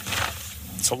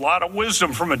 It's a lot of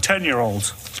wisdom from a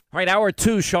 10-year-old. All right, hour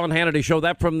 2, Sean Hannity Show.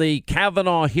 That from the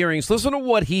Kavanaugh hearings. Listen to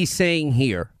what he's saying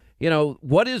here.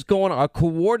 What is going on? A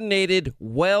coordinated,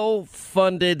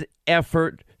 well-funded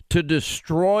effort to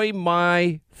destroy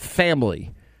my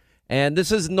family. And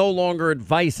this is no longer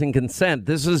advice and consent.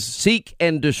 This is seek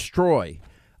and destroy.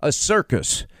 A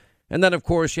circus. And then, of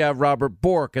course, you have Robert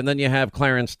Bork, and then you have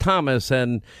Clarence Thomas,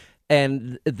 and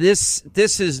this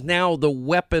is now the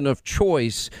weapon of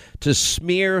choice to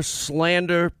smear,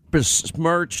 slander,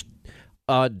 besmirch,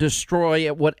 destroy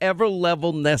at whatever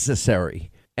level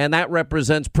necessary. And that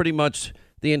represents pretty much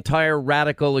the entire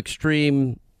radical,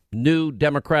 extreme, new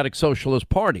Democratic Socialist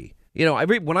Party.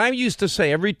 When I used to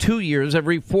say every 2 years,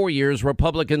 every 4 years,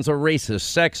 Republicans are racist,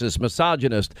 sexist,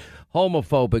 misogynist,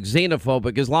 homophobic,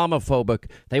 xenophobic, Islamophobic.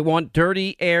 They want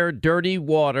dirty air, dirty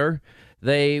water.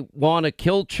 They want to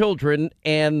kill children,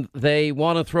 and they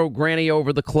want to throw Granny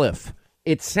over the cliff.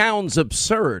 It sounds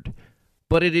absurd,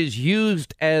 but it is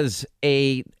used as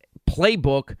a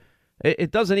playbook.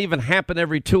 It doesn't even happen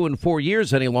every 2 and 4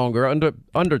 years any longer.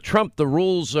 Under Trump, the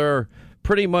rules are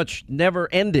pretty much never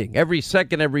ending, every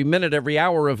second, every minute, every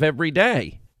hour of every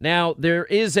day. Now, there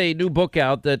is a new book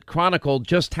out that chronicled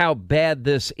just how bad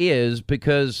this is,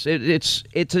 because it's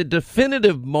a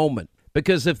definitive moment.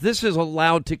 Because if this is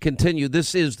allowed to continue,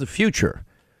 this is the future.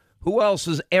 Who else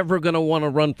is ever going to want to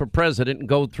run for president and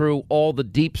go through all the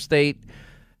deep state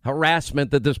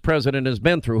harassment that this president has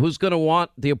been through? Who's going to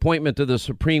want the appointment to the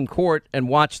Supreme Court and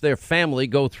watch their family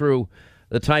go through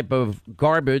the type of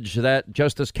garbage that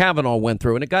Justice Kavanaugh went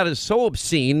through? And it got so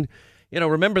obscene.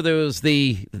 Remember there was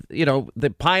the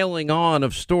piling on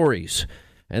of stories.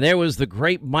 And there was the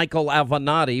great Michael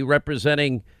Avenatti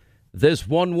representing this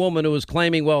one woman who was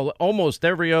claiming, well, almost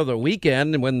every other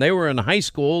weekend when they were in high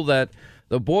school, that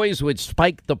the boys would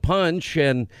spike the punch,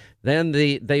 and then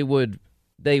they would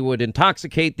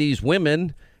intoxicate these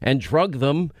women and drug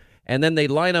them, and then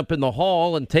they'd line up in the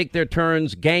hall and take their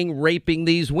turns gang raping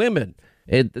these women.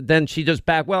 Then she just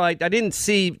back. Well, I didn't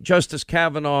see Justice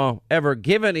Kavanaugh ever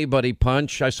give anybody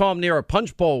punch. I saw him near a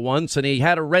punch bowl once, and he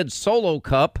had a red Solo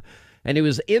cup, and he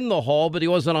was in the hall, but he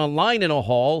wasn't online in a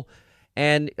hall.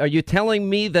 And are you telling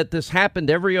me that this happened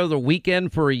every other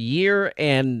weekend for a year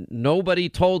and nobody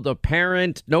told a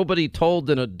parent, nobody told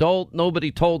an adult, nobody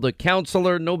told a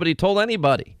counselor, nobody told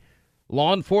anybody?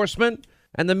 Law enforcement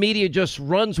and the media just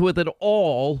runs with it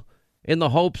all in the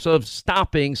hopes of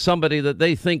stopping somebody that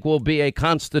they think will be a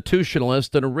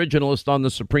constitutionalist, an originalist on the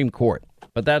Supreme Court.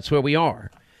 But that's where we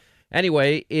are.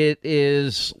 Anyway, it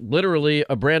is literally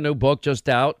a brand new book just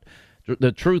out.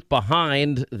 The truth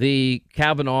behind the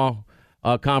Kavanaugh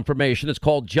confirmation. It's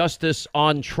called Justice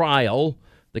on Trial,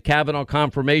 the Kavanaugh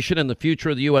confirmation and the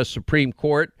future of the U.S. Supreme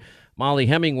Court. Molly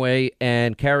Hemingway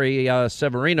and Carrie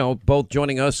Severino, both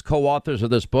joining us, co-authors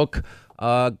of this book.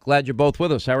 Glad you're both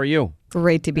with us. How are you?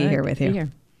 Great to be here with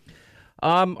you.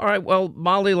 All right. Well,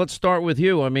 Molly, let's start with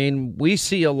you. I mean, we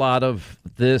see a lot of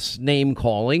this name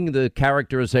calling, the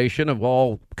characterization of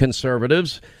all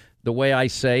conservatives. The way I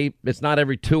say, it's not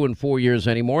every 2 and 4 years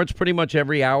anymore. It's pretty much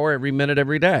every hour, every minute,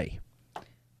 every day.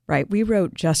 Right. We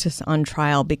wrote Justice on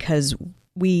Trial because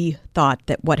we thought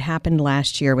that what happened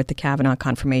last year with the Kavanaugh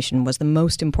confirmation was the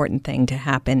most important thing to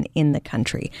happen in the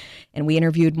country. And we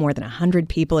interviewed more than 100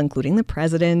 people, including the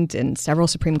president and several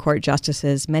Supreme Court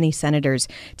justices, many senators,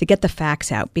 to get the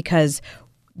facts out, because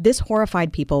this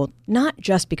horrified people, not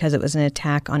just because it was an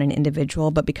attack on an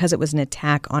individual, but because it was an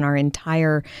attack on our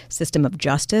entire system of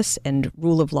justice and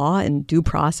rule of law and due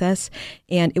process.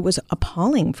 And it was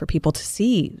appalling for people to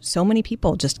see so many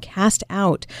people just cast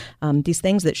out these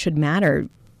things that should matter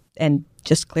and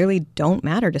just clearly don't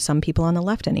matter to some people on the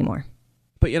left anymore.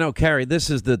 But, you know, Carrie, this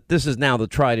is now the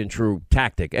tried and true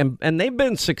tactic. And they've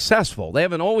been successful. They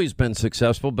haven't always been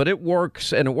successful, but it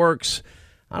works, and it works.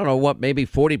 I don't know what, maybe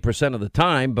 40% of the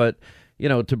time, but, you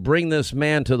know, to bring this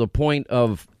man to the point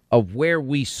of where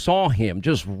we saw him,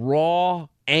 just raw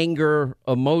anger,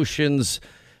 emotions,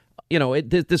 you know,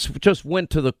 this just went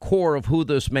to the core of who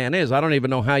this man is. I don't even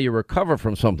know how you recover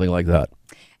from something like that.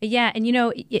 Yeah. And, you know,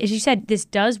 as you said, this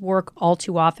does work all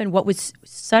too often. What was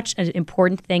such an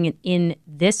important thing in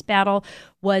this battle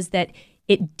was that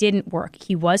it didn't work.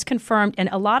 He was confirmed. And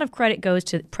a lot of credit goes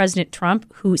to President Trump,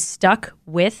 who stuck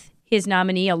with his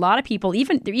nominee. A lot of people,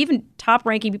 even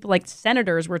top-ranking people like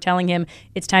senators, were telling him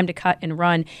it's time to cut and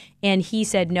run. And he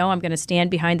said, no, I'm going to stand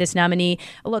behind this nominee.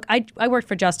 Look, I worked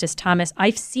for Justice Thomas.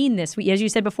 I've seen this. As you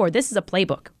said before, this is a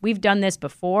playbook. We've done this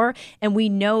before, and we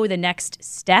know the next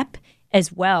step as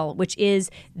well, which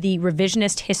is the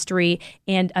revisionist history.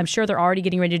 And I'm sure they're already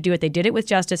getting ready to do it. They did it with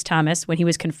Justice Thomas when he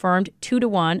was confirmed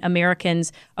 2-1.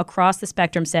 Americans across the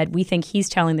spectrum said, we think he's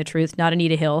telling the truth, not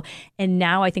Anita Hill. And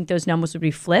now I think those numbers would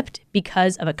be flipped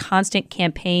because of a constant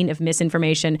campaign of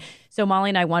misinformation. So Molly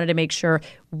and I wanted to make sure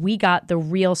we got the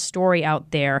real story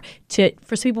out there so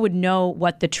people would know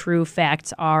what the true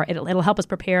facts are. It'll help us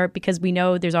prepare, because we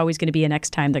know there's always going to be a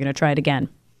next time they're going to try it again.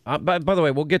 By the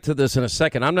way, we'll get to this in a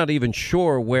second. I'm not even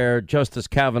sure where Justice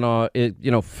Kavanaugh,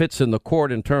 fits in the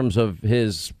court in terms of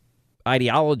his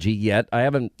ideology yet.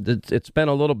 It's been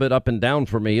a little bit up and down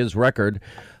for me, his record.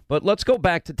 But let's go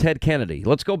back to Ted Kennedy.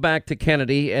 Let's go back to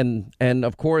Kennedy and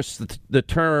of course, the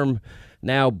term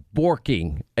now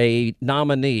Borking, a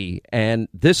nominee. And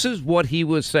this is what he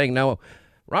was saying. Now,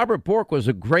 Robert Bork was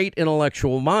a great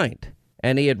intellectual mind,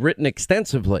 and he had written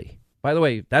extensively. By the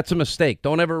way, that's a mistake.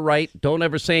 Don't ever write. Don't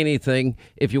ever say anything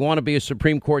if you want to be a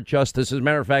Supreme Court justice. As a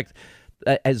matter of fact,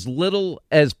 as little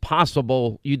as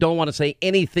possible, you don't want to say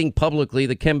anything publicly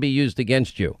that can be used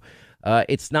against you.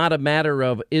 It's not a matter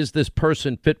of, is this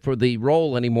person fit for the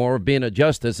role anymore of being a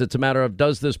justice? It's a matter of,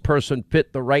 does this person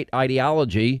fit the right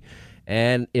ideology?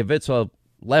 And if it's a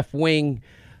left-wing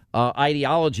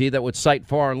ideology that would cite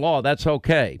foreign law, that's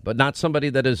okay. But not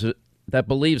somebody that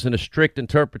believes in a strict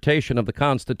interpretation of the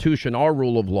Constitution or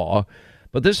rule of law.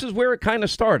 But this is where it kind of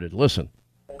started. Listen.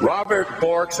 Robert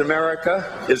Bork's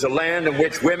America is a land in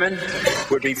which women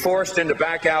would be forced into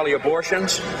back alley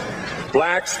abortions,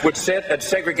 blacks would sit at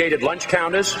segregated lunch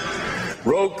counters,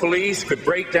 rogue police could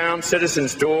break down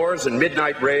citizens' doors in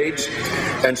midnight raids,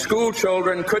 and school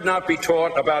children could not be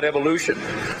taught about evolution.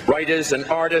 Writers and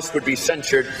artists would be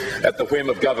censured at the whim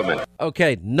of government.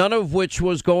 Okay, none of which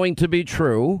was going to be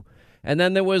true. And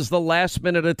then there was the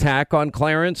last-minute attack on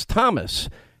Clarence Thomas.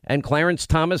 And Clarence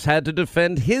Thomas had to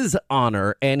defend his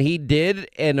honor, and he did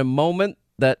in a moment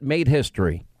that made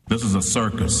history. This is a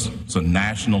circus. It's a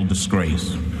national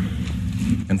disgrace.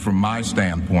 And from my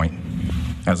standpoint,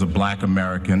 as a black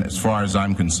American, as far as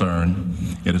I'm concerned,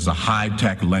 it is a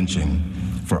high-tech lynching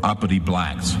for uppity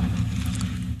blacks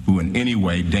who in any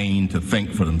way deign to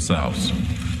think for themselves,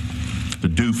 to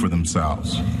do for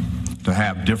themselves, to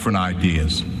have different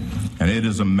ideas. And it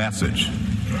is a message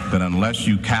that unless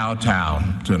you kowtow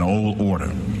to an old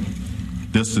order,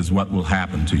 this is what will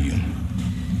happen to you.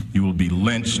 You will be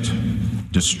lynched,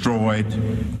 destroyed,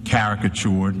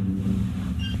 caricatured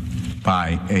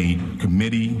by a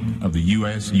committee of the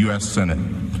U.S. Senate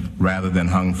rather than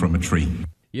hung from a tree.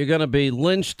 You're going to be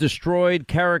lynched, destroyed,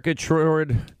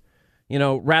 caricatured,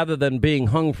 rather than being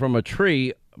hung from a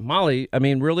tree. Molly, I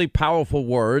mean, really powerful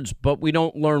words, but we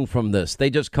don't learn from this. They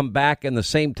just come back and the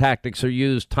same tactics are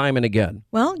used time and again.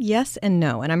 Well, yes and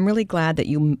no. And I'm really glad that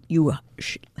you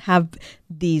have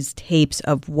these tapes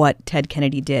of what Ted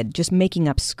Kennedy did, just making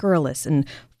up scurrilous and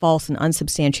false and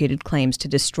unsubstantiated claims to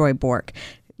destroy Bork.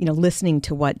 Listening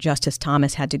to what Justice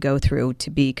Thomas had to go through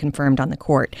to be confirmed on the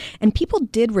court. And people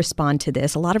did respond to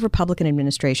this. A lot of Republican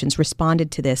administrations responded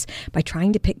to this by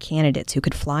trying to pick candidates who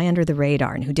could fly under the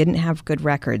radar and who didn't have good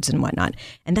records and whatnot.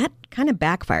 And that kind of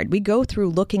backfired. We go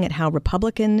through looking at how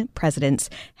Republican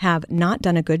presidents have not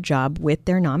done a good job with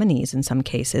their nominees in some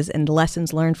cases and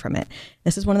lessons learned from it.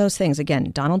 This is one of those things.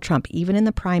 Again, Donald Trump, even in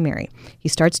the primary, he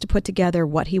starts to put together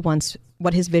what he wants,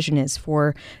 what his vision is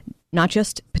for not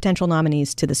just potential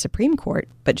nominees to the Supreme Court,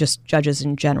 but just judges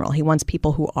in general. He wants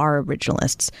people who are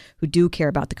originalists, who do care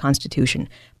about the Constitution.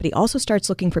 But he also starts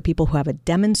looking for people who have a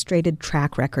demonstrated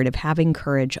track record of having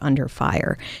courage under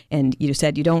fire. And you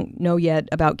said you don't know yet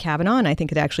about Kavanaugh, and I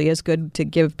think it actually is good to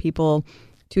give people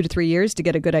 2 to 3 years to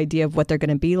get a good idea of what they're going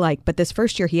to be like. But this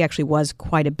first year, he actually was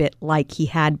quite a bit like he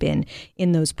had been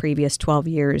in those previous 12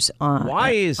 years on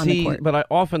Why is on he, the court. but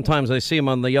oftentimes I see him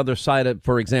on the other side, of,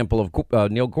 for example,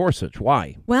 of Neil Gorsuch.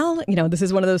 Why? Well, this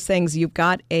is one of those things. You've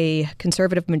got a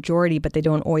conservative majority, but they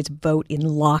don't always vote in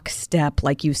lockstep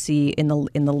like you see in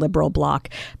the liberal bloc.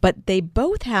 But they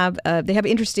both have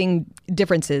interesting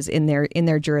differences in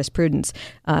their jurisprudence.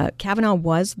 Kavanaugh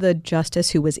was the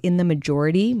justice who was in the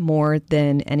majority more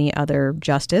than any other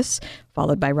justice,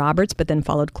 followed by Roberts, but then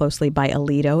followed closely by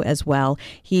Alito as well.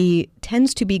 He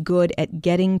tends to be good at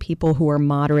getting people who are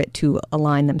moderate to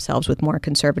align themselves with more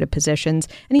conservative positions,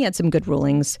 and he had some good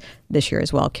rulings this year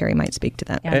as well. Carrie might speak to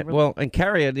that. And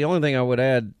Carrie, the only thing I would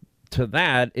add to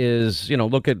that is,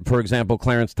 look at, for example,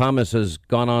 Clarence Thomas has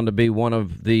gone on to be one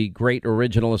of the great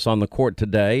originalists on the court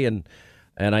today, and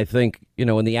I think,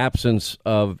 in the absence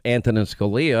of Antonin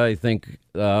Scalia, I think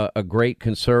a great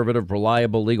conservative,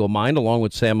 reliable legal mind, along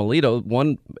with Sam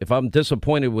Alito. If I'm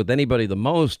disappointed with anybody the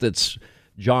most, it's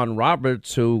John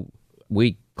Roberts, who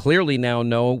we clearly now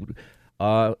know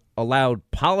allowed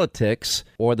politics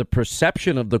or the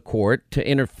perception of the court to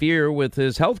interfere with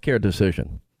his health care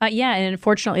decision. Yeah, and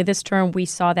unfortunately, this term we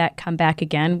saw that come back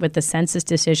again with the census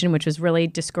decision, which was really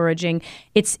discouraging.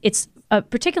 It's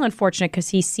particularly unfortunate because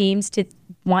he seems to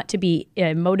want to be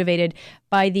motivated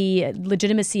by the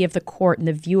legitimacy of the court and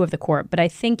the view of the court. But I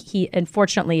think he,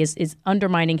 unfortunately, is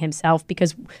undermining himself,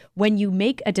 because when you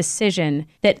make a decision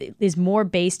that is more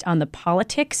based on the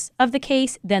politics of the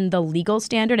case than the legal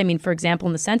standard, I mean, for example,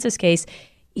 in the census case,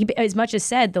 he, as much as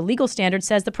said, the legal standard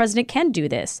says the president can do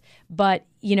this. But,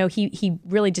 he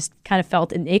really just kind of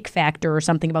felt an ick factor or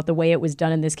something about the way it was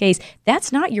done in this case.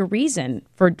 That's not your reason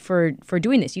for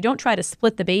doing this. You don't try to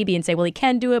split the baby and say, well, he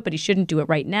can do it, but he shouldn't do it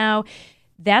right now.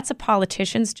 That's a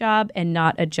politician's job and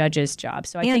not a judge's job.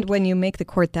 So I think when you make the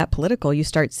court that political, you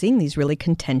start seeing these really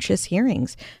contentious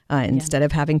hearings instead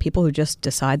of having people who just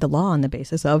decide the law on the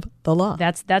basis of the law.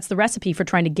 That's the recipe for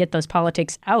trying to get those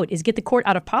politics out, is get the court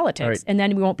out of politics, and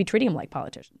then we won't be treating them like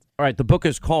politicians. All right, the book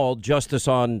is called Justice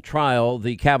on Trial,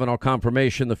 The Kavanaugh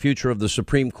Confirmation, the Future of the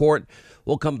Supreme Court.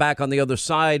 We'll come back on the other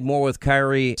side, more with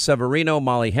Carrie Severino,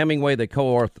 Molly Hemingway. They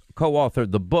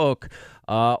co-authored the book.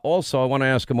 Also, I want to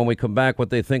ask them when we come back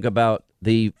what they think about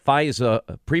the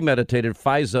premeditated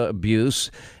FISA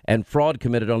abuse and fraud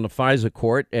committed on the FISA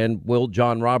court. And will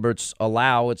John Roberts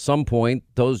allow at some point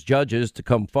those judges to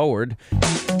come forward?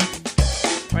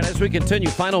 All right, as we continue,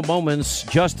 final moments,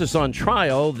 Justice on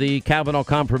Trial, the Kavanaugh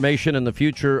Confirmation and the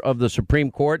Future of the Supreme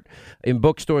Court, in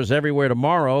bookstores everywhere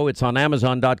tomorrow. It's on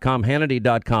Amazon.com,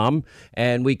 Hannity.com.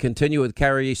 And we continue with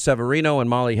Carrie Severino and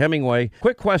Molly Hemingway.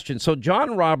 Quick question. So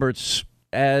John Roberts,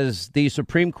 as the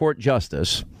Supreme Court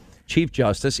Justice, Chief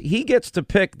Justice, he gets to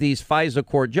pick these FISA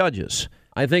court judges.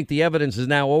 I think the evidence is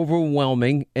now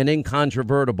overwhelming and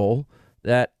incontrovertible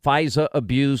that FISA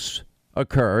abuse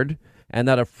occurred and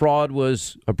that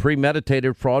a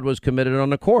premeditated fraud was committed on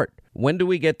the court. When do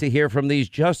we get to hear from these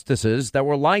justices that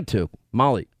were lied to?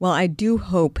 Molly. Well, I do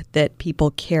hope that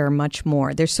people care much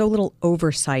more. There's so little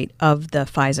oversight of the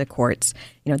FISA courts.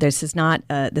 This is not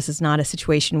a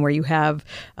situation where you have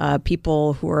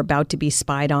people who are about to be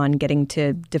spied on getting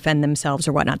to defend themselves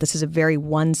or whatnot. This is a very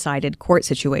one-sided court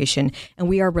situation, and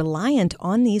we are reliant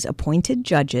on these appointed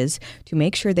judges to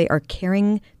make sure they are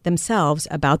caring themselves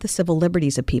about the civil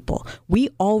liberties of people. We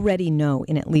already know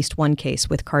in at least one case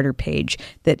with Carter Page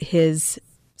that his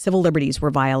civil liberties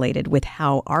were violated with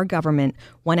how our government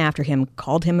went after him,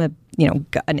 called him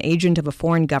an agent of a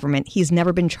foreign government. He's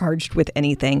never been charged with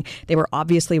anything. They were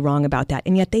obviously wrong about that.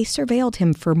 And yet they surveilled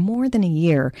him for more than a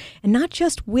year, and not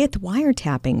just with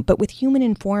wiretapping, but with human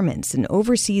informants and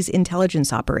overseas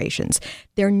intelligence operations.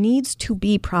 There needs to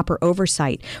be proper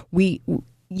oversight.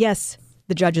 Yes,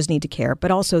 the judges need to care, but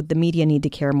also the media need to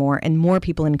care more, and more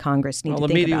people in Congress need to think about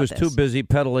this. The media was too busy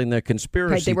peddling their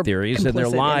conspiracy theories and their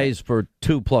lies for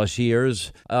 2+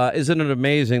 years. Isn't it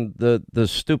amazing? The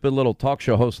stupid little talk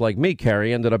show hosts like me,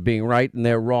 Carrie, ended up being right and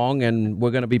they're wrong, and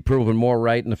we're going to be proven more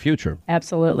right in the future.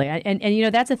 Absolutely.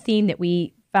 And that's a theme that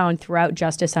we found throughout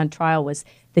Justice on Trial was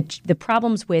the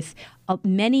problems with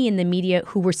many in the media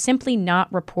who were simply not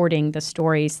reporting the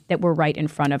stories that were right in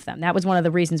front of them. That was one of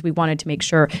the reasons we wanted to make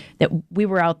sure that we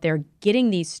were out there getting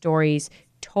these stories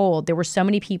told. There were so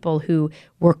many people who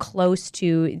were close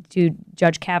to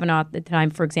Judge Kavanaugh at the time,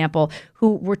 for example,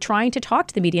 who were trying to talk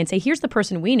to the media and say, here's the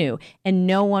person we knew. And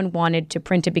no one wanted to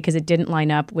print it because it didn't line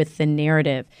up with the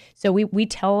narrative. So we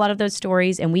tell a lot of those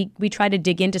stories, and we try to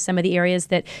dig into some of the areas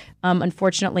that,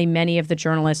 unfortunately, many of the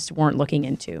journalists weren't looking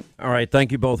into. All right.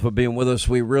 Thank you both for being with us.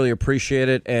 We really appreciate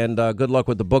it. And good luck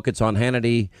with the book. It's on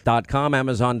Hannity.com,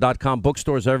 Amazon.com,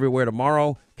 bookstores everywhere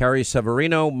tomorrow. Carrie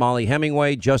Severino, Molly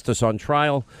Hemingway, Justice on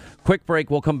Trial. Quick break.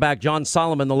 We'll come back. John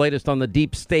Solomon, the latest on the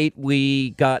deep state.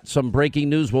 We got some breaking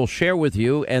news we'll share with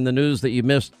you, and the news that you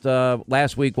missed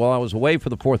last week while I was away for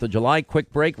the 4th of July.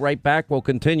 Quick break. Right back. We'll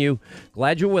continue.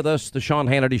 Glad you're with us. The Sean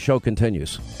Hannity Show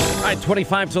continues. All right,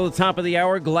 25 till the top of the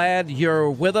hour. Glad you're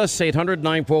with us.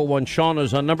 800-941-SEAN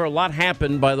is our number. A lot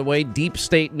happened, by the way. Deep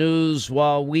state news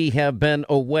while we have been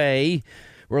away.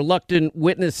 Reluctant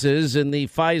witnesses in the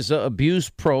FISA abuse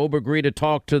probe agree to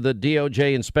talk to the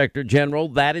DOJ Inspector General.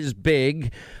 That is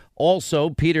big.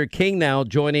 Also, Peter King now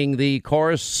joining the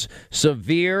chorus.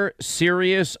 Severe,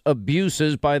 serious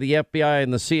abuses by the FBI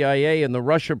and the CIA in the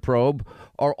Russia probe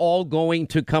are all going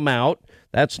to come out.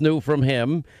 That's new from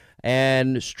him.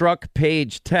 And struck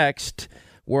page text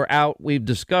were out, we've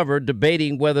discovered,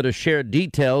 debating whether to share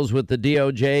details with the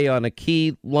DOJ on a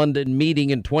key London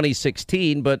meeting in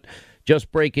 2016, but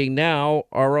just breaking now,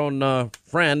 our own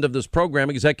friend of this program,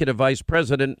 Executive Vice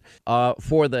President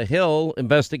for The Hill,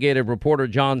 investigative reporter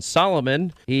John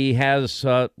Solomon. He has,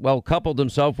 coupled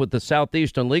himself with the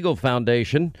Southeastern Legal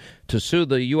Foundation to sue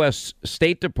the U.S.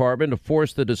 State Department to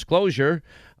force the disclosure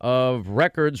of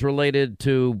records related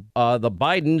to the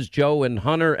Bidens, Joe and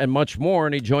Hunter, and much more.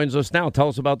 And he joins us now. Tell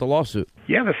us about the lawsuit.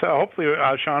 Yeah, hopefully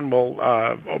Sean will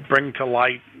bring to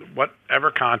light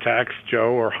whatever contacts Joe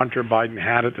or Hunter Biden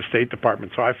had at the State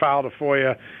Department. So I filed a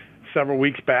FOIA several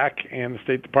weeks back, and the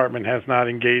State Department has not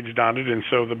engaged on it. And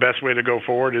so the best way to go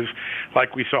forward is,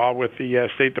 like we saw with the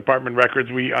State Department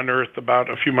records we unearthed about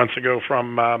a few months ago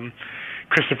from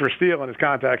Christopher Steele and his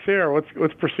contacts there.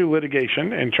 Let's pursue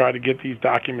litigation and try to get these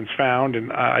documents found and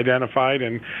identified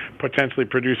and potentially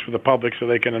produced for the public so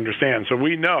they can understand. So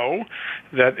we know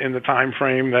that in the time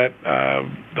frame that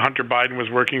Hunter Biden was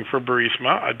working for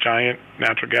Burisma, a giant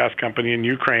natural gas company in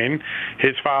Ukraine,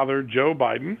 his father, Joe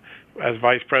Biden, as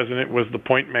vice president, was the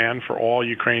point man for all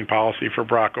Ukraine policy for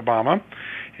Barack Obama.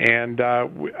 And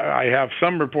I have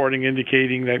some reporting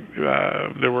indicating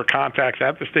that there were contacts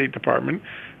at the State Department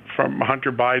from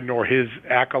Hunter Biden or his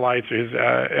acolytes or his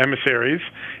emissaries.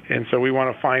 And so we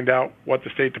want to find out what the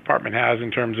State Department has in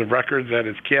terms of records at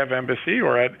its Kiev embassy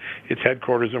or at its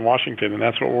headquarters in Washington. And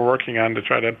that's what we're working on to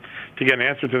try to get an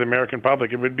answer to the American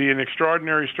public. It would be an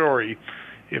extraordinary story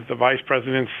if the vice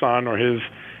president's son or his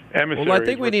emissaries. Well, I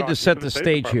think we need to set the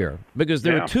stage here, because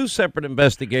there are two separate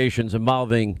investigations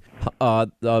involving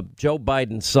Joe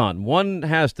Biden's son. One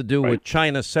has to do with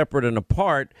China separate and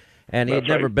apart, and he had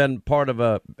never been part of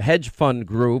a hedge fund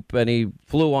group, and he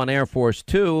flew on Air Force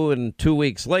Two, and 2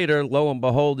 weeks later, lo and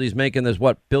behold, he's making this,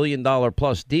 $1 billion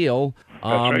plus deal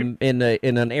in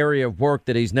an area of work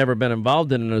that he's never been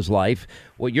involved in his life.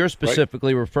 What you're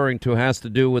specifically referring to has to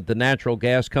do with the natural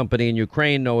gas company in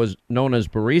Ukraine known as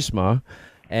Burisma.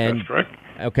 And, that's correct.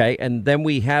 Okay, and then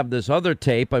we have this other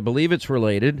tape, I believe it's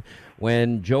related,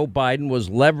 when Joe Biden was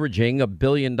leveraging $1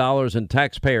 billion in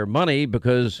taxpayer money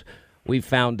because We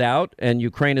found out, and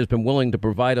Ukraine has been willing to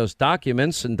provide us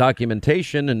documents and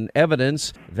documentation and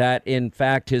evidence that, in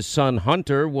fact, his son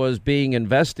Hunter was being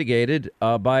investigated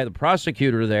by the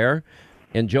prosecutor there.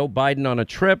 And Joe Biden, on a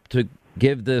trip to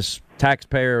give this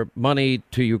taxpayer money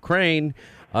to Ukraine,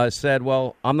 said,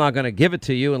 well, I'm not going to give it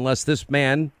to you unless this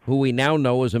man, who we now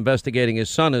know is investigating his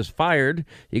son, is fired.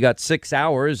 He got 6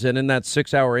 hours, and in that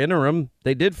 6-hour interim,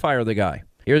 they did fire the guy.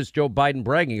 Here's Joe Biden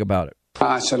bragging about it.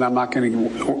 I said, we're not going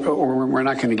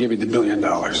to give you the $1 billion.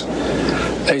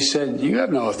 They said, you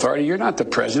have no authority. You're not the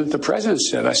president. The president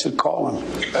said. I said, call him.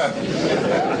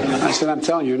 I said, I'm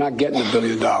telling you, you're not getting the $1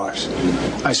 billion.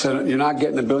 I said, you're not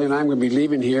getting the $1 billion. I'm going to be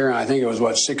leaving here. And I think it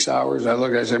was, 6 hours?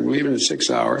 I said, I'm leaving in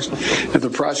 6 hours. If the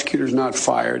prosecutor's not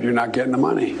fired, you're not getting the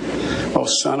money. Oh,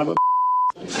 son of a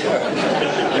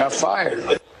got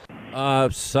fired.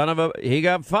 He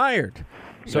got fired.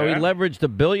 So he leveraged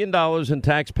 $1 billion in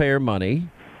taxpayer money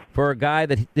for a guy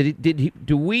that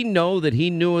do we know that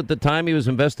he knew at the time he was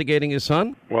investigating his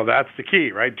son? Well, that's the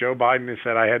key, right? Joe Biden has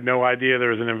said, I had no idea there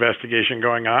was an investigation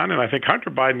going on. And I think Hunter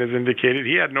Biden has indicated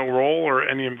he had no role or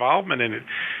any involvement in it.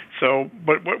 So,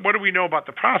 but what do we know about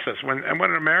the process? When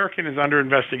an American is under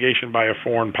investigation by a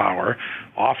foreign power,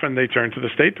 often they turn to the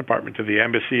State Department, to the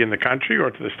embassy in the country, or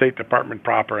to the State Department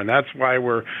proper. And that's why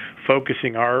we're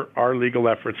focusing our legal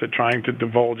efforts at trying to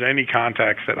divulge any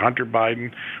contacts that Hunter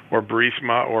Biden or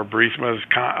Burisma's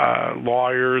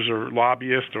lawyers or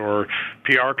lobbyists or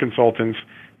PR consultants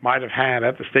might have had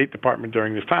at the State Department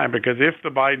during this time, because if the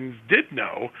Bidens did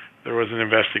know there was an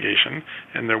investigation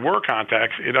and there were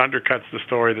contacts, it undercuts the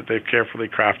story that they've carefully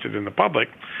crafted in the public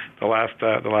the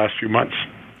last few months.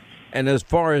 And as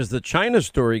far as the China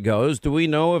story goes, do we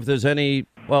know if there's any?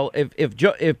 Well, if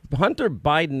Hunter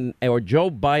Biden or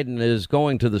Joe Biden is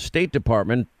going to the State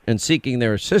Department and seeking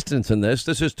their assistance in this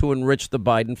is to enrich the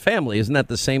Biden family. Isn't that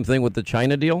the same thing with the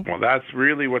China deal? Well, that's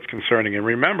really what's concerning. And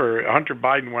remember, Hunter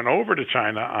Biden went over to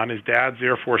China on his dad's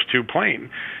Air Force Two plane.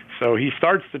 So he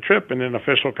starts the trip in an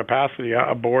official capacity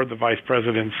aboard the vice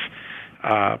president's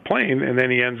plane, and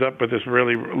then he ends up with this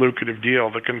really lucrative deal.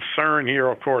 The concern here,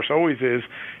 of course, always is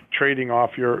trading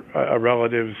off your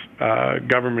relative's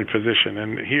government position.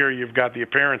 And here you've got the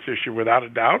appearance issue without a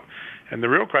doubt. And the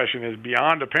real question is,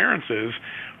 beyond appearances,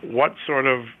 what sort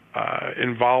of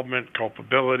involvement,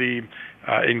 culpability,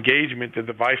 engagement did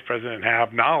the vice president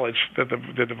have, knowledge did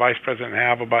the vice president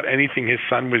have about anything his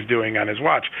son was doing on his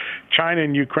watch? China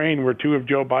and Ukraine were two of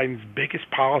Joe Biden's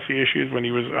biggest policy issues when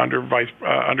he was under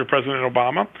President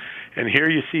Obama. And here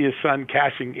you see his son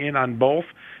cashing in on both.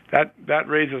 That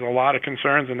raises a lot of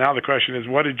concerns, and now the question is,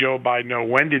 what did Joe Biden know?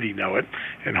 When did he know it?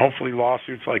 And hopefully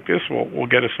lawsuits like this will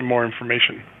get us some more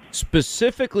information.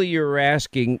 Specifically, you're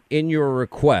asking in your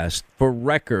request for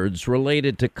records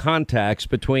related to contacts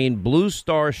between Blue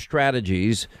Star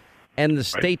Strategies and the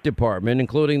State Department,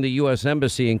 including the U.S.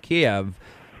 Embassy in Kiev,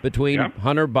 between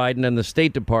Hunter Biden and the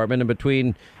State Department, and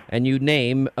between, and you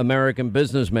name American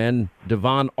businessman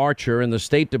Devon Archer in the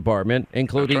State Department,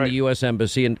 including the U.S.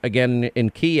 Embassy, and again in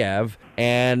Kiev,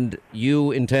 and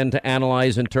you intend to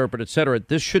analyze, interpret, etc.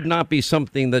 This should not be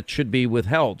something that should be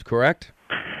withheld, correct?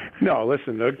 No,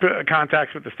 listen, the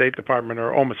contacts with the State Department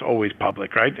are almost always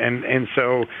public, right? And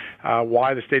so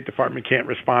why the State Department can't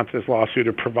respond to this lawsuit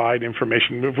or provide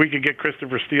information. If we could get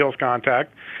Christopher Steele's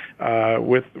contact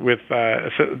with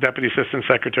Deputy Assistant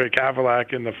Secretary Kavanaugh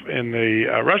in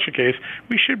the Russia case,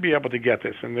 we should be able to get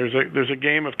this. And there's a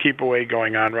game of keep away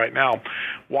going on right now.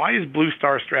 Why is Blue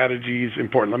Star Strategies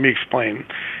important? Let me explain.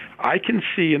 I can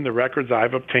see in the records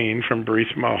I've obtained from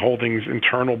Burisma Holdings'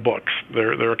 internal books,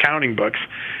 their accounting books,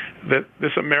 that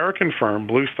this American firm,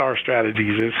 Blue Star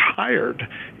Strategies, is hired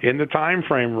in the time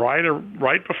frame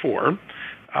right before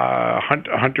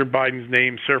Hunter Biden's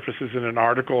name surfaces in an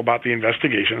article about the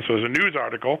investigation. So there's a news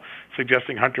article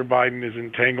suggesting Hunter Biden is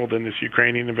entangled in this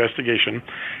Ukrainian investigation.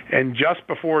 And just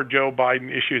before Joe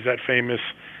Biden issues that famous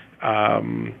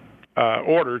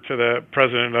order to the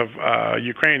president of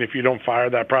Ukraine, if you don't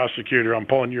fire that prosecutor, I'm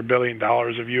pulling your $1 billion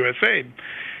of U.S. aid.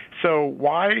 So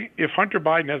why, if Hunter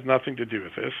Biden has nothing to do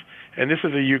with this, and this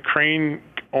is a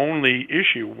Ukraine-only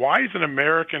issue, why is an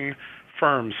American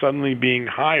firm suddenly being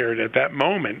hired at that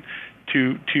moment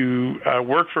to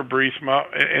work for Burisma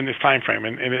in this time frame?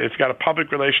 And it's got a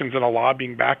public relations and a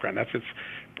lobbying background. That's its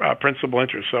principal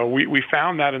interest. So we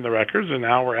found that in the records, and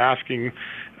now we're asking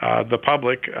the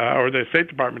public or the State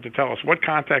Department to tell us, what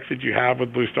contacts did you have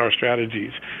with Blue Star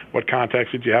Strategies? What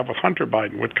contacts did you have with Hunter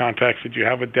Biden? What contacts did you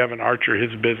have with Devon Archer,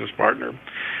 his business partner?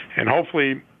 And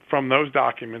hopefully from those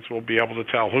documents we'll be able to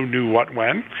tell who knew what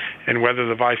when and whether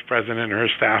the vice president or her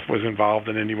staff was involved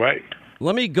in any way.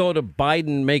 Let me go to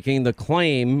Biden making the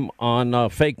claim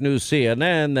on fake news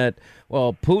CNN that,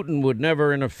 well, Putin would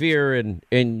never interfere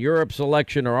in Europe's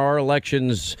election or our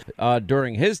elections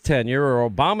during his tenure or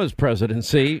Obama's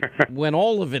presidency when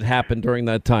all of it happened during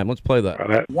that time. Let's play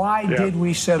that. Why did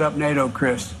we set up NATO,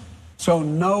 Chris? So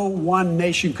no one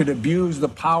nation could abuse the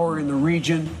power in the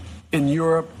region, in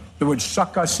Europe, that would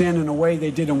suck us in a way they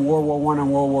did in World War I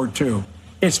and World War II.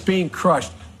 It's being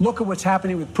crushed. Look at what's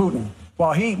happening with Putin.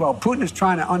 While Putin is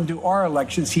trying to undo our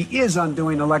elections, he is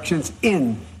undoing elections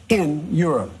in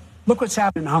Europe. Look what's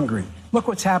happened in Hungary. Look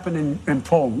what's happened in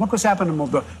Poland. Look what's happened in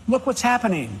Moldova. Look what's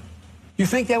happening. You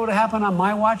think that would have happened on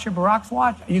my watch or Barack's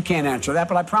watch? You can't answer that,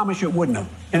 but I promise you it wouldn't have,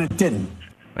 and it didn't.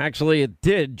 Actually, it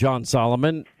did, John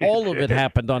Solomon. All of it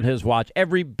happened on his watch.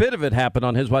 Every bit of it happened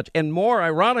on his watch. And more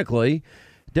ironically,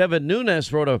 Devin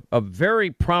Nunes wrote a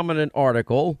very prominent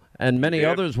article, and many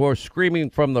others were screaming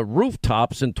from the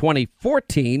rooftops in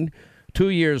 2014, 2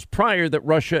 years prior, that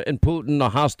Russia and Putin, the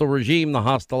hostile regime, the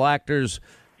hostile actors,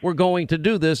 were going to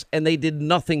do this, and they did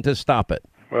nothing to stop it.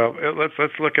 Well,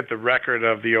 let's look at the record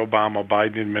of the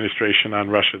Obama-Biden administration on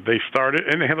Russia. They started,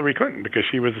 and Hillary Clinton, because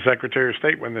she was the Secretary of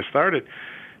State when this started.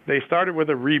 They started with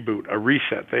a reboot, a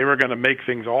reset. They were going to make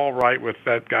things all right with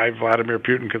that guy, Vladimir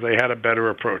Putin, because they had a better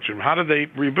approach. And how did they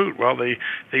reboot? Well, they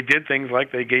did things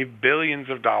like they gave billions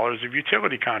of dollars of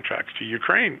utility contracts to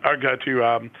Ukraine, or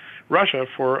to Russia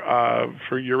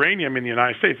for uranium in the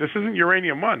United States. This isn't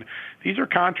Uranium One. These are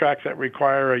contracts that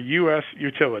require a U.S.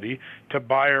 utility to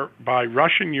buy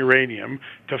Russian uranium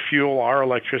to fuel our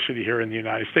electricity here in the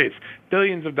United States.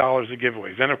 Billions of dollars of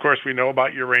giveaways. Then, of course, we know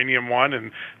about Uranium One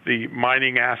and the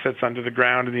mining assets under the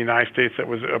ground in the United States that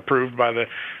was approved by the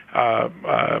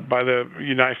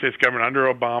United States government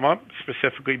under Obama,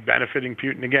 specifically benefiting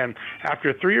Putin. Again,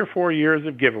 after 3 or 4 years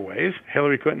of giveaways,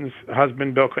 Hillary Clinton's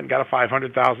husband, Bill Clinton, got a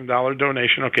 $500,000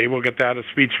 donation. Okay, we'll get that, a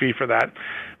speech fee for that.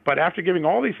 But after giving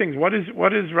all these things, what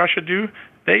does Russia do?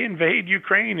 They invade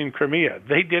Ukraine and Crimea.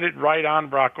 They did it right on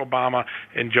Barack Obama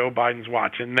and Joe Biden's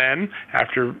watch. And then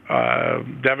after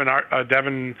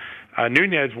Devin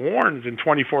Nunes warns in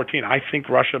 2014, I think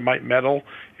Russia might meddle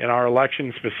in our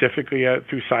election, specifically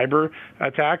through cyber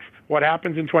attacks. What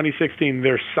happens in 2016?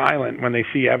 They're silent when they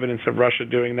see evidence of Russia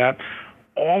doing that.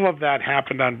 All of that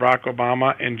happened on Barack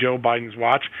Obama and Joe Biden's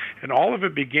watch, and all of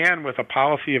it began with a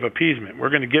policy of appeasement. We're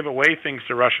going to give away things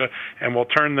to Russia, and we'll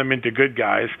turn them into good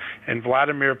guys. And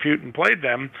Vladimir Putin played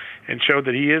them and showed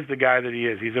that he is the guy that he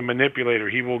is. He's a manipulator.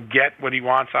 He will get what he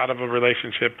wants out of a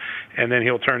relationship, and then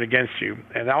he'll turn against you.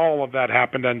 And all of that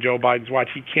happened on Joe Biden's watch.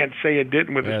 He can't say it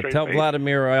didn't with a straight tell face.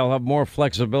 Vladimir I'll have more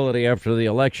flexibility after the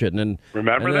election. And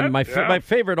remember that? My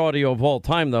favorite audio of all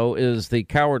time, though, is the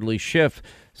cowardly Schiff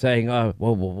saying,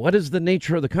 well, what is the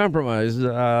nature of the compromise?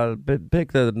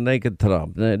 Pick the naked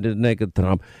Trump.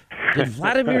 Did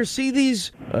Vladimir see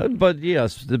these? But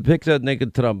yes, pick the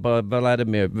naked Trump,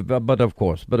 Vladimir. But of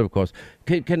course.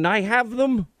 Can I have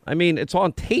them? I mean, it's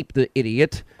on tape, the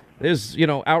idiot. There's,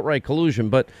 outright collusion.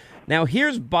 But now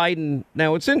here's Biden.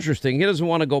 Now, it's interesting. He doesn't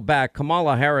want to go back.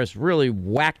 Kamala Harris really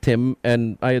whacked him.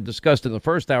 And I had discussed in the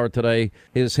first hour today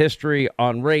his history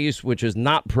on race, which is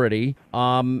not pretty.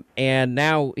 And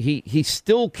now he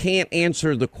still can't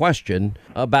answer the question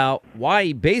about why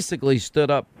he basically stood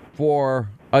up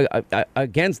for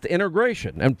against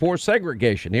integration and for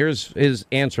segregation. Here's his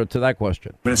answer to that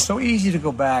question. But it's so easy to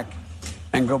go back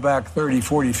 30,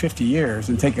 40, 50 years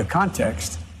and take a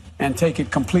context and take it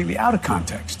completely out of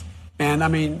context. And I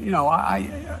mean,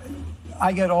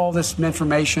 I get all this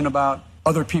information about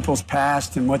other people's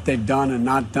past and what they've done and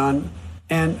not done.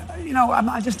 And,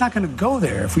 I'm just not going to go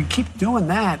there. If we keep doing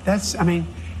that,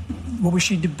 what we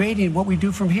should be debating what we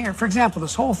do from here. For example,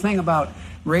 this whole thing about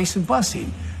race and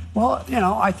busing. Well,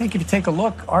 I think if you take a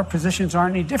look, our positions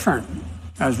aren't any different,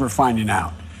 as we're finding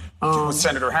out. With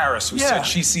Senator Harris, who said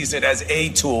she sees it as a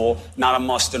tool, not a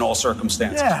must in all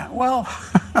circumstances. Yeah, well,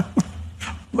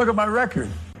 look at my record.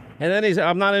 And then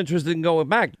I'm not interested in going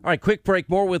back. All right, quick break.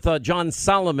 More with John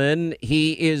Solomon.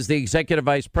 He is the Executive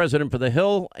Vice President for The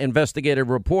Hill, investigative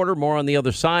reporter. More on the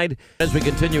other side. As we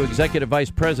continue, Executive Vice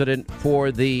President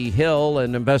for The Hill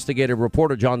and investigative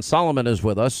reporter John Solomon is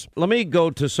with us. Let me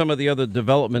go to some of the other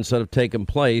developments that have taken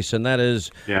place, and that is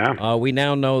we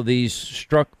now know these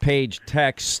struck page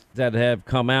texts that have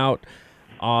come out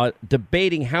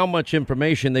debating how much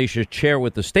information they should share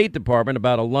with the State Department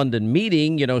about a London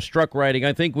meeting. Strzok writing,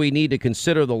 I think we need to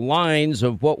consider the lines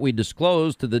of what we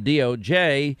disclose to the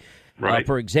DOJ. Right.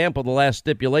 For example, the last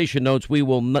stipulation notes we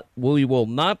will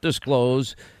not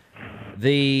disclose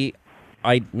and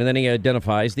then he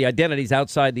identifies the identities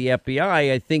outside the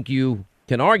FBI. I think you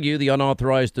can argue the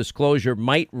unauthorized disclosure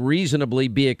might reasonably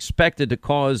be expected to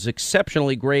cause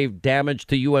exceptionally grave damage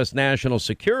to U.S. national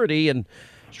security. And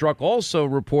Strzok also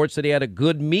reports that he had a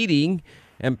good meeting,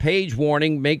 and Page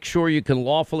warning, make sure you can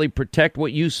lawfully protect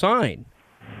what you sign.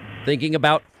 Thinking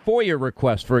about FOIA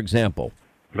requests, for example.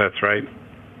 That's right.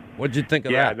 What did you think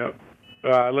of that? No.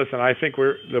 Listen, I think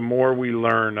the more we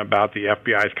learn about the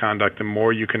FBI's conduct, the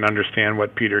more you can understand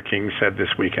what Peter King said this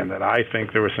weekend, that I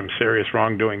think there was some serious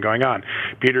wrongdoing going on.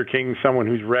 Peter King, someone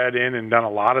who's read in and done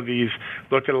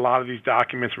looked at a lot of these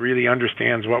documents, really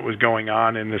understands what was going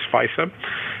on in this FISA.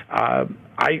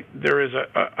 There is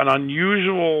an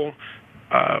unusual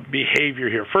behavior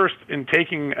here. First, in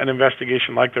taking an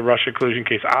investigation like the Russia collusion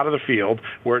case out of the field,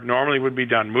 where it normally would be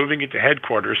done, moving it to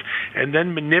headquarters, and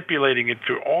then manipulating it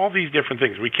through all these different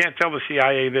things. We can't tell the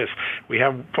CIA this. We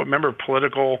have, remember,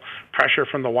 political pressure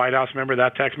from the White House. Remember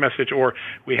that text message? Or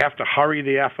we have to hurry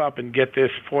the F up and get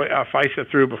this FISA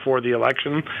through before the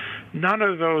election. None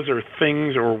of those are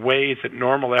things or ways that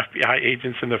normal FBI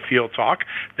agents in the field talk.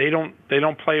 They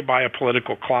don't play by a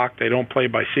political clock. They don't play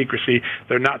by secrecy.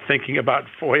 They're not thinking about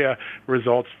FOIA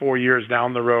results 4 years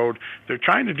down the road. They're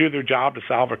trying to do their job to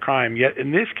solve a crime. Yet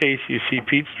in this case, you see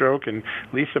Pete Strzok and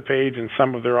Lisa Page and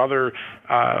some of their other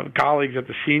colleagues at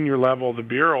the senior level of the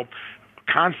Bureau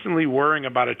constantly worrying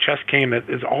about a chess game that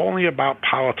is only about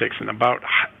politics and about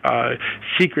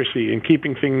secrecy and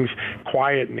keeping things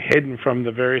quiet and hidden from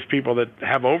the various people that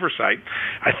have oversight.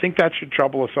 I think that should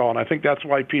trouble us all, and I think that's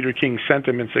why Peter King's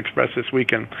sentiments expressed this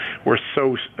weekend were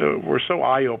so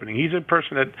eye-opening. He's a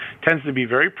person that tends to be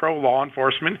very pro-law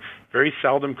enforcement, very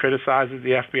seldom criticizes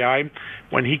the FBI.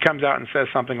 When he comes out and says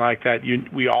something like that,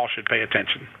 we all should pay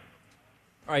attention.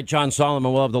 All right, John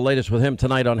Solomon, we'll have the latest with him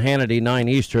tonight on Hannity, 9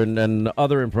 Eastern, and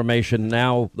other information.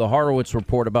 Now, the Horowitz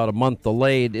report about a month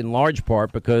delayed in large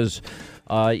part because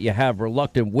you have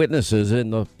reluctant witnesses in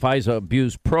the FISA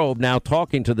abuse probe now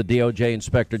talking to the DOJ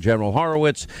Inspector General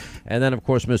Horowitz. And then, of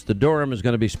course, Mr. Durham is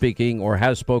going to be speaking or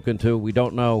has spoken to, we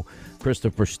don't know,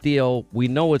 Christopher Steele. We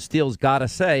know what Steele's got to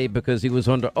say because he was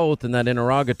under oath in that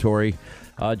interrogatory.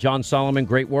 John Solomon,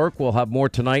 great work. We'll have more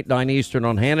tonight, 9 Eastern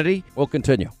on Hannity. We'll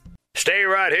continue. Stay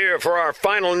right here for our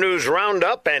final news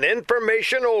roundup and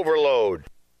information overload.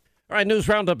 All right, news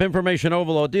roundup, information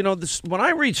overload. You know, when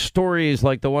I read stories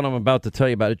like the one I'm about to tell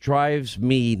you about, it drives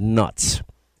me nuts.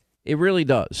 It really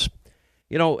does.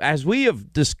 You know, as we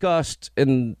have discussed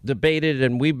and debated,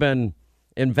 and we've been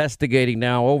investigating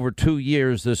now over 2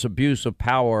 years, this abuse of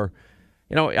power,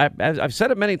 you know, I've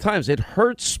said it many times, it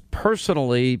hurts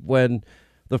personally when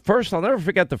I'll never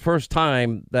forget the first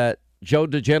time that Joe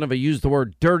DeGenova used the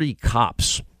word dirty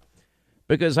cops,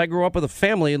 because I grew up with a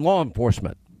family in law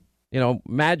enforcement. You know,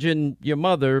 imagine your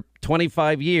mother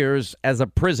 25 years as a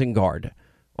prison guard.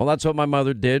 Well, that's what my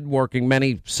mother did, working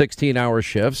many 16-hour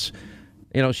shifts.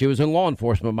 You know, she was in law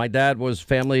enforcement. My dad was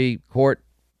family court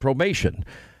probation.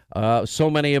 So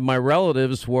many of my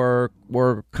relatives were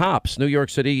cops, New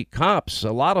York City cops,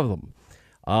 a lot of them.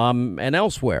 And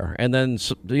elsewhere. And then,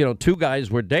 you know, 2 guys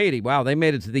were dating. Wow, they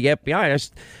made it to the FBI.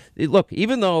 Look,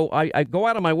 even though I go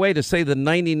out of my way to say the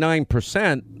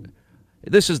 99%,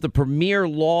 this is the premier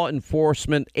law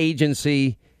enforcement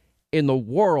agency in the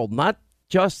world, not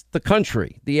just the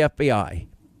country, the FBI.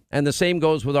 And the same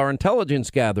goes with our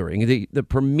intelligence gathering, the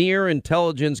premier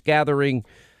intelligence gathering,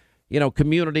 you know,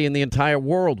 community in the entire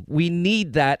world. We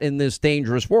need that in this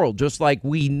dangerous world, just like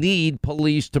we need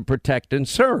police to protect and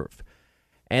serve.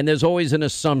 And there's always an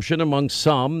assumption among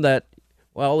some that,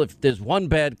 well, if there's one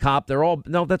bad cop, they're all...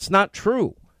 No, that's not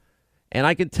true. And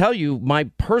I can tell you my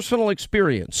personal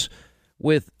experience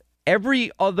with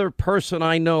every other person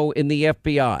I know in the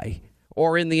FBI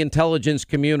or in the intelligence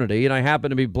community, and I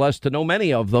happen to be blessed to know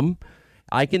many of them,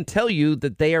 I can tell you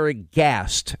that they are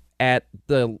aghast at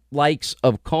the likes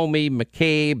of Comey,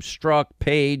 McCabe, Strzok,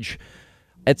 Page,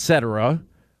 etc.,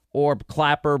 or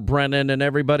Clapper, Brennan, and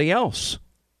everybody else.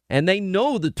 And they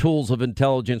know the tools of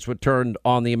intelligence were turned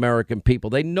on the American people.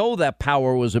 They know that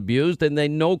power was abused, and they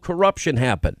know corruption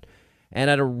happened, and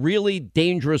at a really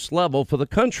dangerous level for the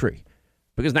country,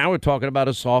 because now we're talking about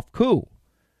a soft coup.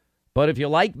 But if you're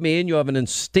like me and you have an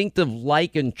instinctive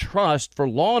like and trust for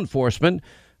law enforcement,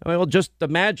 well, just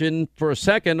imagine for a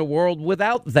second a world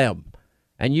without them,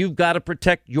 and you've got to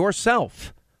protect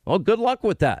yourself. Well, good luck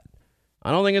with that.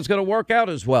 I don't think it's going to work out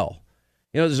as well.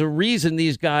 You know, there's a reason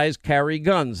these guys carry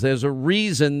guns. There's a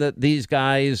reason that these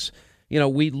guys, you know,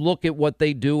 we look at what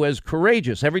they do as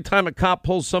courageous. Every time a cop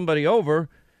pulls somebody over,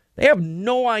 they have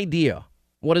no idea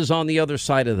what is on the other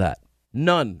side of that.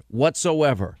 None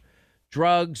whatsoever.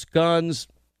 Drugs, guns,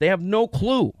 they have no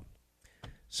clue.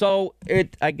 So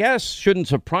it, I guess, shouldn't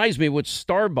surprise me with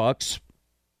Starbucks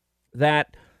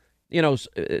that,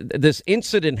 this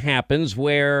incident happens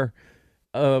where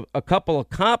a couple of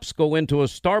cops go into a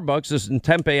Starbucks. This is in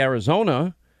Tempe,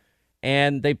 Arizona,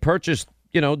 and they purchased,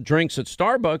 drinks at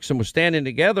Starbucks and were standing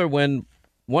together when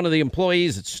one of the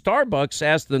employees at Starbucks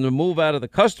asked them to move out of the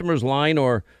customer's line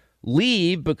or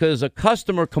leave because a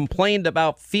customer complained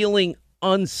about feeling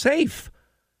unsafe.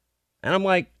 And I'm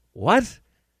like, what?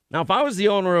 Now, if I was the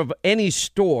owner of any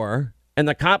store and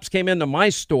the cops came into my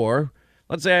store,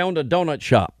 let's say I owned a donut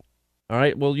shop. All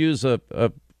right, we'll use a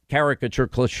caricature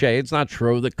cliche. It's not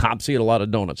true. The cops eat a lot of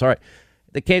donuts. All right,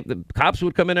 the cops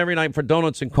would come in every night for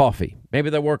donuts and coffee. Maybe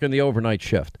they're working the overnight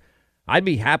shift. I'd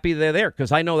be happy they're there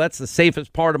because I know that's the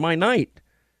safest part of my night.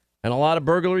 And a lot of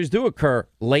burglaries do occur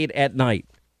late at night.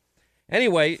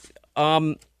 Anyway,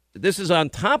 this is on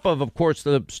top of course,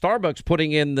 the Starbucks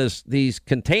putting in these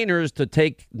containers to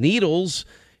take needles.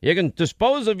 You can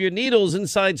dispose of your needles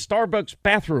inside Starbucks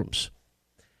bathrooms.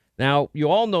 Now, you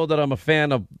all know that I'm a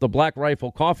fan of the Black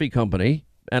Rifle Coffee Company,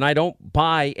 and I don't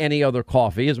buy any other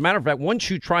coffee. As a matter of fact, once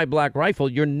you try Black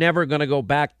Rifle, you're never going to go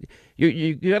back.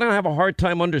 You're going to have a hard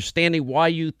time understanding why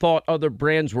you thought other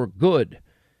brands were good.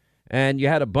 And you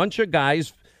had a bunch of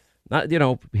guys,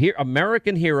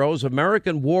 American heroes,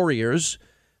 American warriors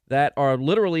that are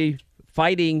literally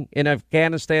fighting in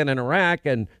Afghanistan and Iraq,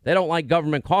 and they don't like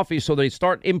government coffee, so they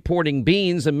start importing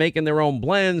beans and making their own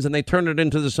blends, and they turn it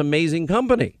into this amazing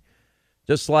company.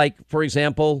 Just like, for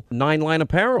example, 9 Line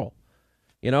Apparel,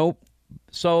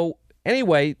 So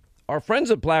anyway, our friends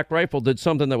at Black Rifle did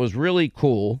something that was really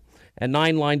cool, and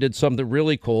 9 Line did something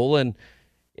really cool. And,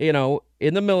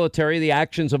 in the military, the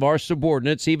actions of our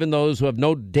subordinates, even those who have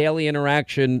no daily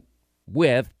interaction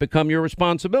with, become your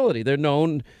responsibility.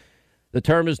 The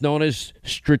term is known as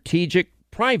strategic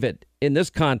private. In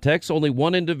this context, only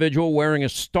one individual wearing a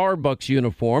Starbucks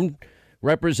uniform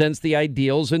represents the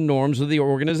ideals and norms of the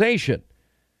organization.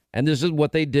 And this is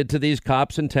what they did to these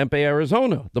cops in Tempe,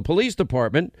 Arizona, the police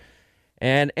department.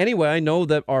 And anyway, I know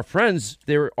that our friends,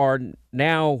 there are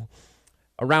now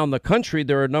around the country,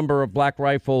 there are a number of Black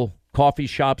Rifle coffee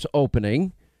shops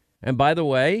opening. And by the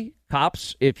way,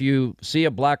 cops, if you see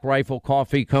a Black Rifle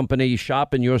Coffee Company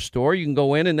shop in your store, you can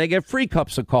go in and they get free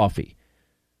cups of coffee,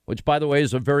 which, by the way,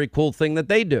 is a very cool thing that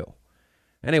they do.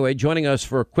 Anyway, joining us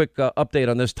for a quick update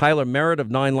on this, Tyler Merritt of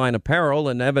 9 Line Apparel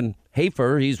and Evan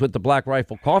Hafer. He's with the Black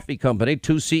Rifle Coffee Company,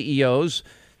 2 CEOs.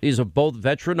 These are both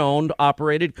veteran-owned,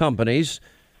 operated companies.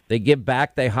 They give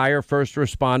back. They hire first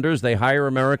responders. They hire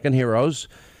American heroes.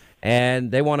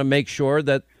 And they want to make sure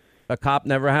that a cop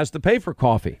never has to pay for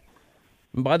coffee.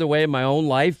 And by the way, in my own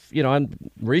life, I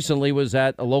recently was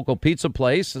at a local pizza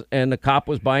place, and the cop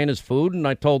was buying his food, and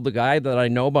I told the guy that I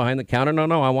know behind the counter,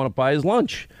 no, I want to buy his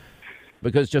lunch.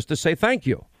 Because just to say thank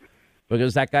you,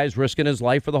 because that guy's risking his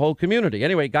life for the whole community.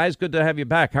 Anyway, guys, good to have you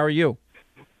back. How are you?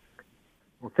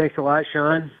 Well, thanks a lot,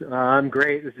 Sean. I'm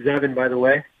great. This is Evan, by the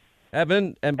way.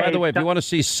 Evan, and by the way, if you want to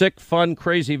see sick, fun,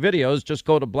 crazy videos, just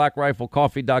go to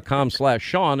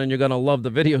blackriflecoffee.com/Sean, and you're going to love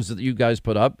the videos that you guys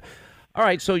put up. All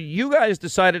right, so you guys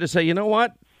decided to say, you know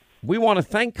what? We want to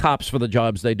thank cops for the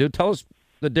jobs they do. Tell us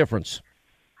the difference.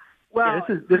 Well,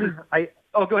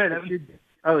 go ahead, Evan.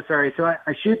 Oh, sorry. So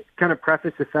I should kind of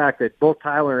preface the fact that both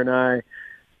Tyler and I,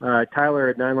 Tyler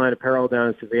at 9 Line Apparel down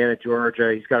in Savannah,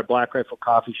 Georgia, he's got a Black Rifle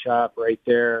coffee shop right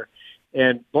there.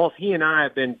 And both he and I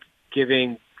have been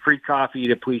giving free coffee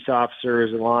to police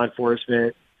officers and law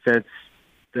enforcement since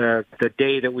the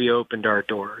day that we opened our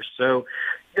doors. So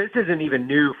this isn't even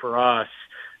new for us.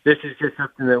 This is just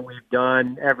something that we've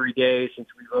done every day since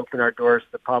we've opened our doors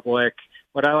to the public.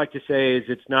 What I like to say is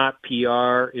it's not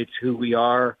PR, it's who we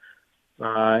are.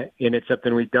 And it's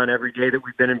something we've done every day that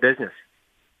we've been in business.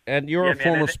 And you're a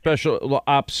former special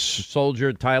ops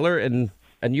soldier, Tyler, and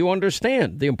you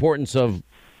understand the importance of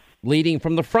leading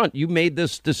from the front. You made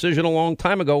this decision a long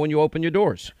time ago when you opened your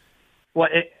doors. Well,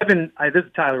 Evan, this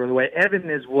is Tyler, by the way. Evan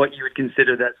is what you would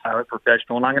consider that silent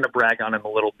professional, and I'm going to brag on him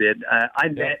a little bit. I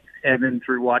met Evan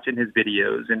through watching his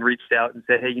videos and reached out and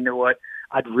said, hey, you know what?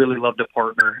 I'd really love to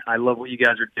partner. I love what you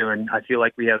guys are doing. I feel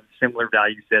like we have similar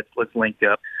value sets. Let's link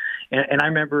up. And I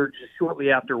remember just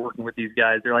shortly after working with these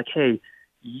guys, they're like, hey,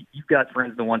 you've got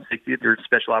friends in the 160th, they're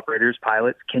special operators,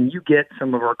 pilots. Can you get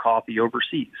some of our coffee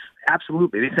overseas?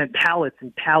 Absolutely. They sent pallets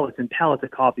and pallets and pallets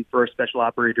of coffee for our special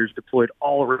operators deployed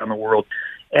all around the world.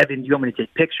 Evan, you want me to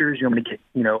take pictures? You want me to get,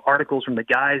 articles from the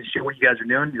guys, show what you guys are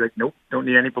doing? You're like, nope, don't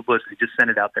need any publicity. Just send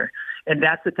it out there. And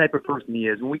that's the type of person he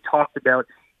is. When we talked about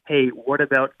hey, what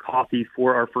about coffee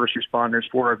for our first responders,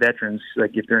 for our veterans?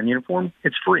 Like if they're in uniform,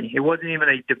 it's free. It wasn't even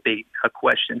a debate, a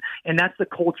question. And that's the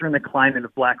culture and the climate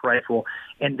of Black Rifle.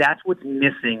 And that's what's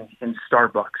missing in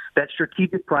Starbucks. That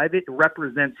strategic private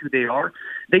represents who they are.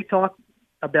 They talk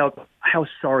about how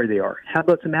sorry they are. How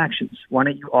about some actions? Why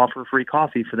don't you offer free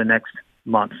coffee for the next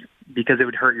month? Because it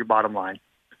would hurt your bottom line.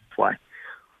 That's why.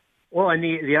 Well, and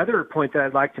the other point that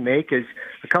I'd like to make is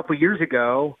a couple years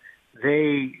ago,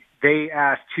 they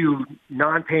asked 2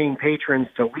 non-paying patrons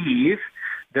to leave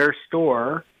their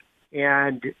store,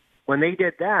 and when they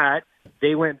did that,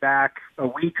 they went back a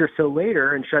week or so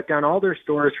later and shut down all their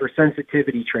stores for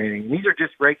sensitivity training. And these are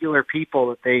just regular people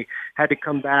that they had to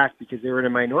come back because they were in a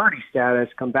minority status,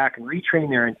 come back and retrain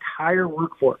their entire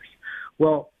workforce.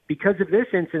 Well, because of this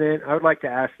incident, I would like to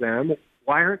ask them,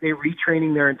 why aren't they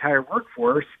retraining their entire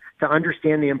workforce to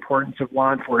understand the importance of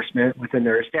law enforcement within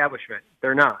their establishment?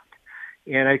 They're not.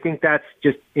 And I think that's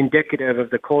just indicative of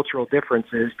the cultural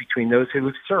differences between those who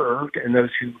have served and those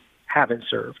who haven't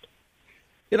served.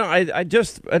 You know, I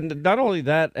just, and not only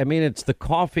that, I mean, it's the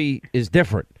coffee is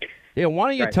different. You know, why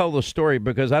don't you tell the story?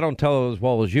 Because I don't tell it as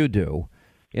well as you do.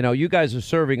 You know, you guys are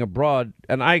serving abroad,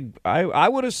 and I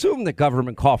would assume that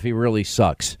government coffee really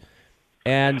sucks.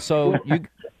 And so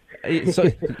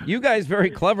you guys very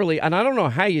cleverly, and I don't know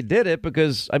how you did it,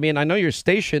 because, I mean, I know you're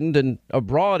stationed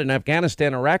abroad in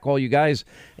Afghanistan, Iraq, all you guys.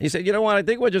 And you said, you know what, I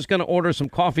think we're just going to order some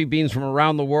coffee beans from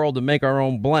around the world and make our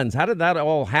own blends. How did that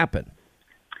all happen?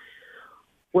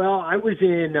 Well, I was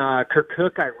in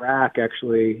Kirkuk, Iraq,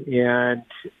 actually, and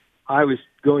I was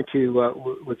going to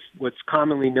what's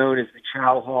commonly known as the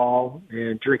chow hall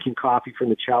and drinking coffee from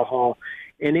the chow hall.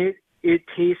 And it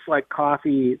tastes like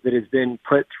coffee that has been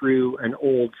put through an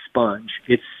old sponge.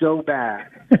 It's so bad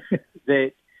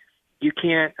that you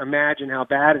can't imagine how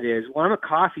bad it is. Well, I'm a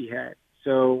coffee head,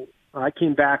 so I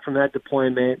came back from that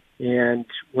deployment and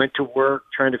went to work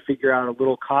trying to figure out a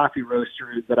little coffee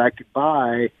roaster that I could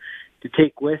buy to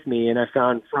take with me, and I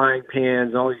found frying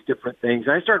pans, all these different things.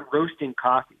 And I started roasting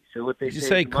coffee. So what they Did you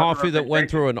say coffee that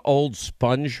went through an old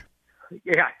sponge?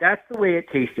 Yeah, that's the way it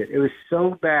tasted. It was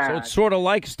so bad. So it's sort of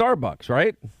like Starbucks,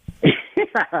 right?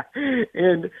 Yeah.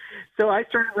 And so I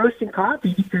started roasting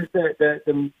coffee because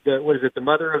the what is it, the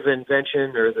mother of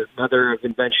invention, or the mother of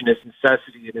invention is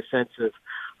necessity, in the sense of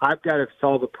I've got to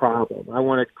solve a problem. I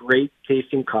want a great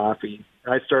tasting coffee.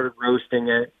 I started roasting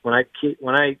it. When I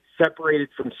separated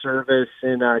from service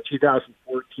in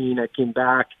 2014, I came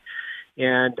back,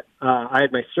 and I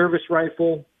had my service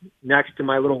rifle next to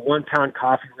my little 1-pound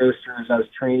coffee roaster as I was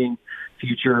training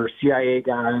future CIA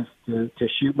guys to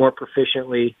shoot more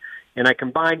proficiently. And I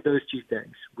combined those two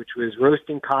things, which was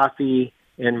roasting coffee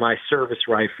and my service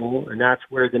rifle, and that's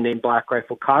where the name Black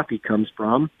Rifle Coffee comes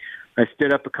from. I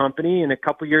stood up a company, and a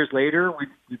couple years later,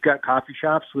 we've got coffee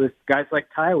shops with guys like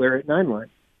Tyler at 9 Line.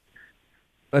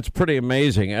 That's pretty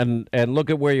amazing, and look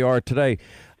at where you are today.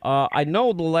 I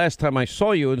know the last time I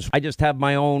saw you, I just have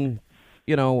my own,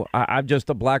 you know, I'm just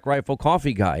a Black Rifle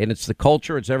Coffee guy, and it's the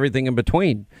culture, it's everything in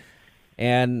between.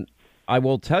 And I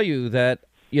will tell you that,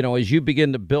 you know, as you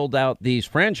begin to build out these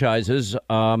franchises,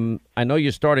 I know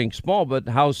you're starting small, but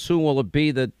how soon will it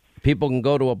be that people can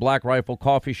go to a Black Rifle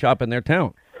coffee shop in their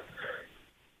town?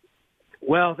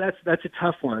 Well, that's a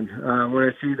tough one. When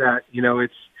I see that, you know,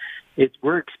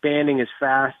 we're expanding as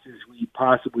fast as we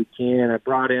possibly can. I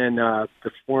brought in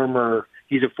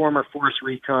he's a former Force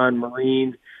Recon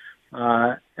Marine,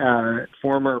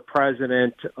 former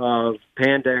president of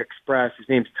Panda Express. His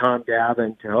name's Tom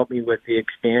Gavin, to help me with the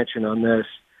expansion on this.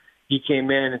 He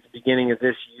came in at the beginning of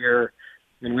this year,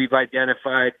 and we've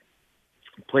identified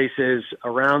places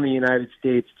around the United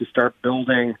States to start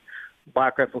building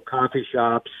Black Rifle coffee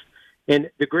shops.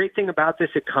 And the great thing about this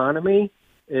economy,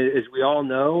 as we all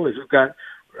know, is we've got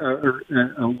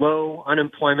a low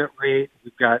unemployment rate.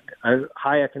 We've got a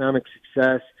high economic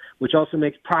success, which also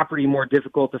makes property more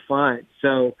difficult to find.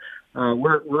 So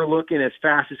we're looking as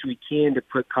fast as we can to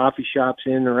put coffee shops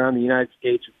in around the United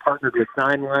States. We've partnered with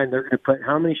 9 Line. They're going to put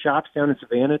how many shops down in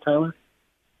Savannah, Tyler?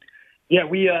 Yeah,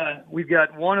 we've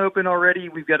got one open already.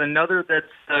 We've got another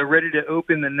that's ready to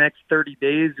open the next 30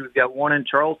 days. We've got one in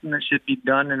Charleston that should be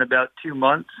done in about 2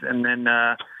 months, and then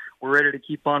we're ready to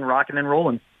keep on rocking and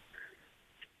rolling.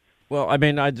 Well, I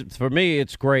mean, for me,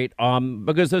 it's great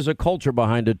because there's a culture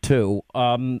behind it, too.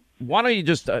 Why don't you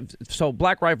just so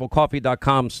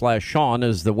blackriflecoffee.com/Sean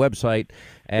is the website.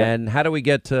 And how do we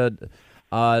get to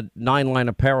 9 Line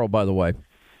Apparel, by the way?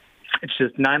 It's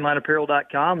just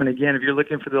 9lineapparel.com. And again, if you're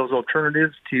looking for those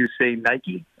alternatives to, say,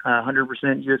 Nike,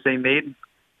 100% USA made,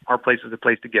 our place is the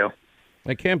place to go.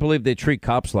 I can't believe they treat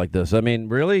cops like this. I mean,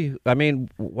 really? I mean,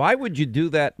 why would you do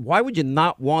that? Why would you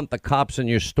not want the cops in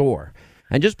your store?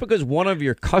 And just because one of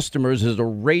your customers is a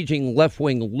raging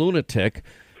left-wing lunatic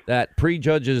that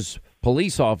prejudges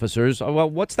police officers, well,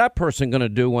 what's that person going to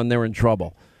do when they're in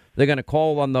trouble? They're going to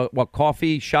call on the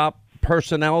coffee shop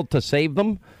personnel to save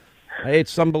them?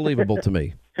 It's unbelievable to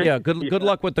me. Yeah, good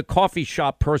luck with the coffee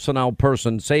shop personnel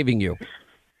person saving you.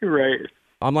 Right.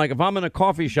 I'm like, if I'm in a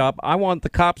coffee shop, I want the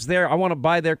cops there. I want to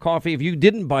buy their coffee if you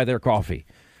didn't buy their coffee.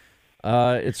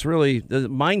 It's really, the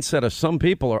mindset of some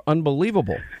people are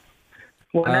unbelievable.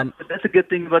 Well, that's a good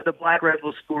thing about the Black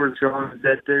Rifle stores, John, is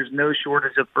that there's no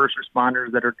shortage of first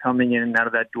responders that are coming in and out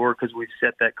of that door because we've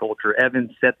set that culture.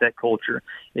 Evan set that culture.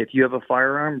 If you have a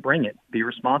firearm, bring it. Be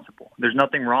responsible. There's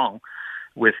nothing wrong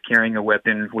with carrying a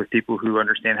weapon with people who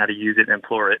understand how to use it and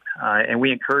employ it. And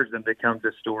we encourage them to come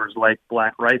to stores like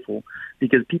Black Rifle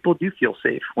because people do feel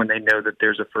safe when they know that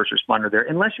there's a first responder there.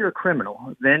 Unless you're a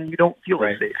criminal, then you don't feel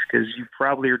safe because you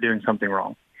probably are doing something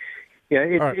wrong. Yeah,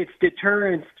 it's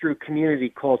deterrence through community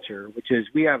culture, which is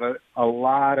we have a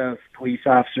lot of police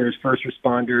officers, first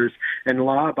responders, and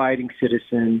law-abiding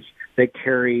citizens that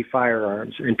carry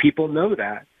firearms, and people know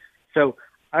that. So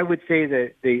I would say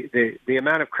that the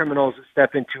amount of criminals that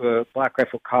step into a Black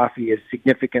Rifle Coffee is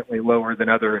significantly lower than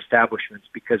other establishments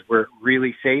because we're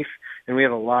really safe, and we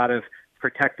have a lot of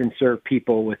protect and serve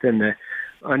people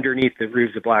underneath the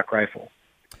roofs of Black Rifle.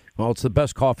 Well, it's the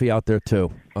best coffee out there,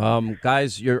 too.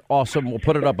 Guys, you're awesome. We'll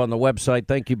put it up on the website.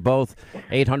 Thank you both.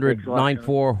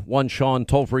 800-941-SEAN,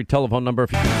 toll-free telephone number.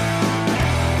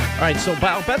 All right, so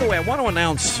by the way, I want to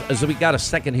announce, as we got a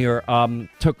second here,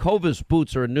 Tecovas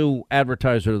Boots are a new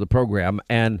advertiser to the program,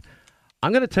 and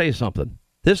I'm going to tell you something.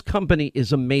 This company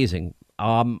is amazing.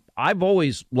 I've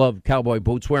always loved cowboy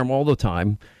boots, wear them all the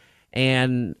time.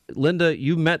 And, Linda,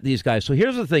 you met these guys. So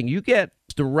here's the thing. You get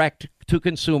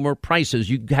direct-to-consumer prices.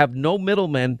 You have no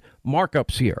middlemen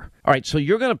markups here. All right, so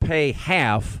you're going to pay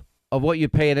half of what you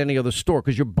pay at any other store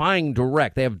because you're buying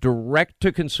direct. They have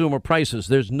direct-to-consumer prices.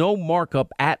 There's no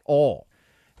markup at all.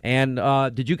 And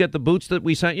did you get the boots that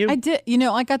we sent you? I did.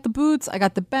 I got the boots. I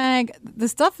got the bag. The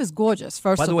stuff is gorgeous,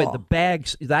 first of all. By the way, the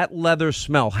bags, that leather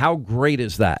smell, how great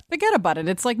is that? Forget about it.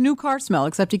 It's like new car smell,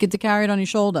 except you get to carry it on your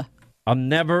shoulder. I'm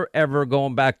never, ever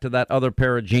going back to that other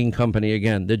pair of jean company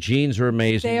again. The jeans are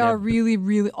amazing. They are really,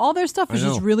 really, all their stuff is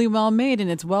just really well made and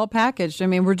it's well packaged. I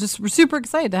mean, we're super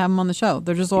excited to have them on the show.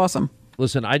 They're just awesome.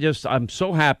 Listen, I'm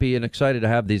so happy and excited to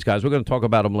have these guys. We're going to talk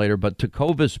about them later, but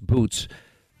Tecovas Boots,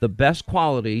 the best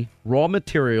quality, raw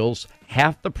materials,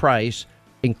 half the price,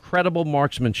 incredible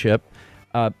marksmanship,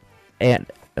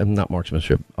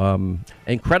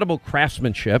 incredible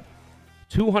craftsmanship.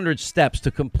 200 steps to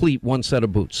complete one set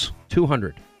of boots.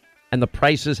 200. And the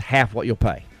price is half what you'll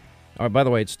pay. All right, by the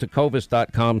way, it's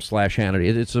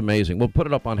tecovas.com/Hannity. It's amazing. We'll put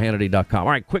it up on Hannity.com. All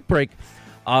right, quick break.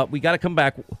 We got to come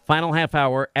back. Final half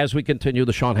hour as we continue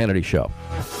the Sean Hannity Show.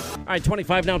 All right,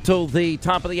 25 now till the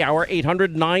top of the hour.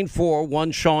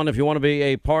 800-941-SEAN if you want to be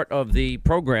a part of the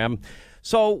program.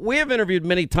 So we have interviewed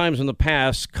many times in the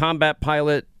past, combat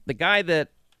pilot, the guy that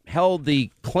held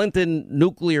the Clinton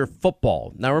nuclear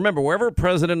football. Now, remember, wherever a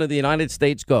president of the United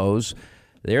States goes,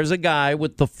 there's a guy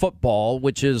with the football,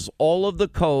 which is all of the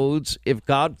codes if,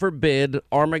 God forbid,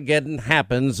 Armageddon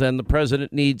happens and the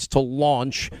president needs to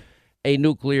launch a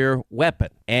nuclear weapon.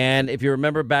 And if you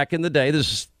remember back in the day,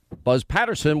 Buzz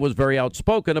Patterson was very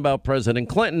outspoken about President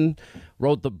Clinton,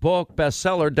 wrote the book,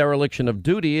 bestseller, Dereliction of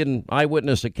Duty, an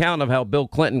eyewitness account of how Bill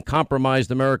Clinton compromised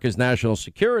America's national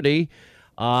security.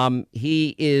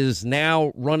 He is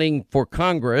now running for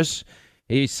Congress.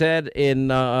 He said in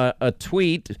a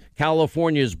tweet,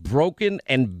 California's broken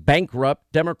and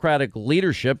bankrupt Democratic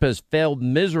leadership has failed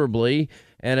miserably,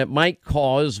 and it might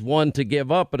cause one to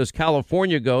give up. But as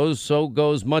California goes, so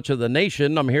goes much of the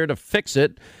nation. I'm here to fix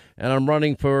it, and I'm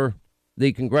running for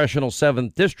the congressional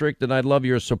 7th district, and I'd love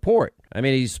your support. I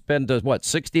mean, he's been to,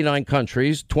 69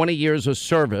 countries, 20 years of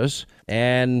service,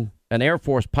 and an Air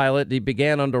Force pilot. He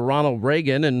began under Ronald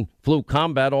Reagan and flew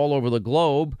combat all over the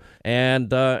globe.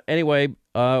 And anyway,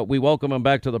 we welcome him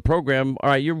back to the program. All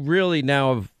right, you really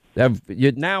now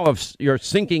you're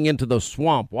sinking into the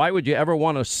swamp. Why would you ever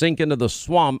want to sink into the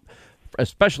swamp,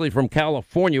 especially from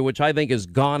California, which I think is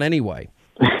gone anyway?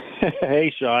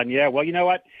 Hey, Sean. Yeah, well, you know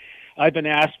what? I've been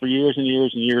asked for years and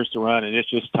years and years to run, and it's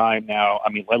just time now. I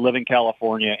mean, I live in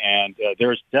California, and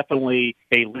there's definitely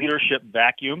a leadership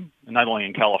vacuum, not only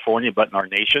in California, but in our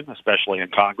nation, especially in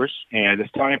Congress. And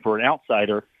it's time for an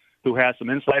outsider who has some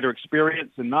insider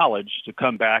experience and knowledge to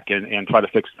come back and try to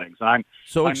fix things.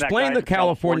 Explain the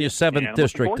California 7th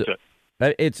District.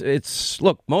 It's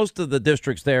look, most of the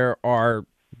districts there are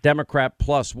Democrat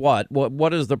plus what?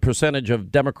 What is the percentage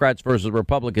of Democrats versus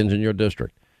Republicans in your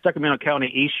district? Sacramento County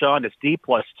East, Sean, it's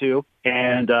D+2,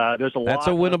 and there's a lot. That's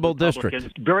a winnable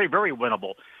district. Very, very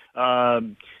winnable.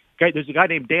 There's a guy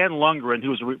named Dan Lundgren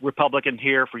who was a Republican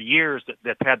here for years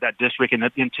that had that district, and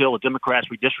until the Democrats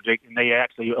redistricted, and they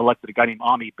actually elected a guy named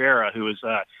Ami Berra, who is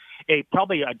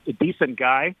probably a decent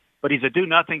guy, but he's a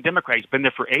do-nothing Democrat. He's been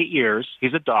there for 8 years.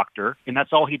 He's a doctor, and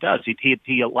that's all he does.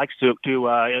 He likes to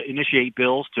initiate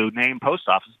bills to name post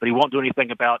offices, but he won't do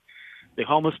anything about the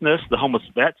homelessness, the homeless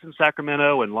vets in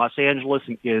Sacramento and Los Angeles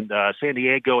and in San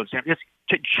Diego and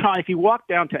Sean, if you walk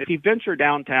downtown, if you venture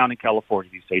downtown in California,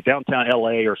 you say downtown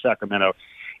LA or Sacramento,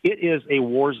 it is a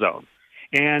war zone.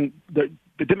 And the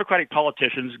Democratic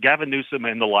politicians, Gavin Newsom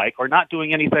and the like, are not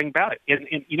doing anything about it.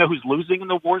 And you know who's losing in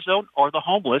the war zone are the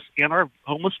homeless and our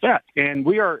homeless vets. And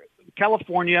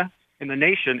California and the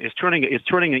nation is turning,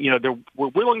 we're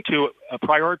willing to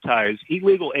prioritize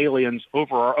illegal aliens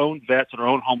over our own vets and our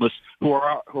own homeless who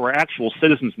are actual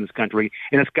citizens in this country,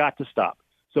 and it's got to stop.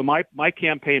 So my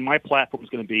campaign, my platform is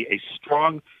going to be a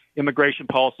strong immigration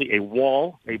policy, a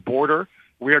wall, a border.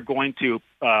 We are going to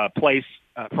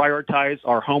prioritize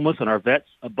our homeless and our vets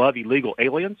above illegal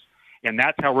aliens. And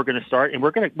that's how we're going to start. And we're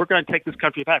going to take this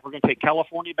country back. We're going to take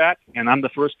California back. And I'm the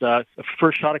first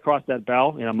shot across that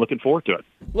bow, and I'm looking forward to it.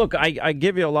 Look, I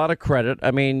give you a lot of credit.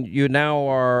 I mean, you now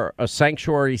are a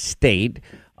sanctuary state.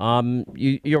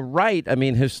 You're right. I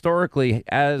mean, historically,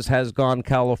 as has gone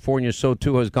California, so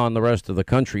too has gone the rest of the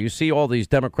country. You see all these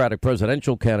Democratic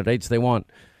presidential candidates. They want,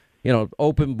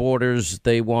 open borders.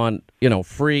 They want,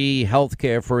 free health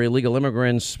care for illegal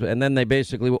immigrants. And then they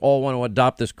basically all want to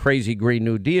adopt this crazy Green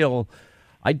New Deal.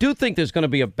 I do think there's going to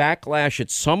be a backlash at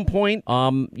some point.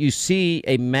 You see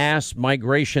a mass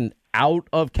migration out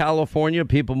of California,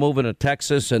 people moving to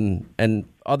Texas and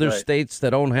other states that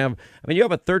don't have. I mean, you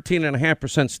have a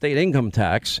 13.5% state income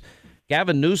tax.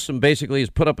 Gavin Newsom basically has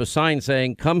put up a sign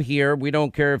saying, come here. We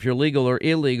don't care if you're legal or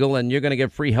illegal, and you're going to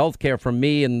get free health care from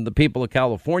me and the people of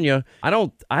California. I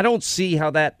don't see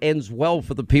how that ends well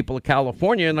for the people of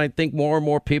California, and I think more and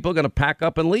more people are going to pack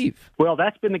up and leave. Well,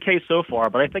 that's been the case so far,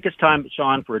 but I think it's time,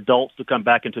 Sean, for adults to come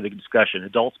back into the discussion,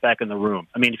 adults back in the room.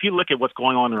 I mean, if you look at what's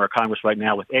going on in our Congress right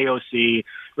now with AOC,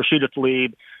 Rashida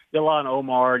Tlaib, Ilhan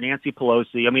Omar, Nancy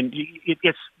Pelosi, I mean,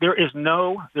 there's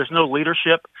no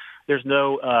leadership. There's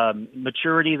no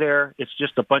maturity there. It's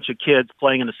just a bunch of kids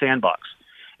playing in the sandbox.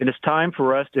 And it's time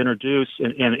for us to introduce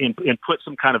and put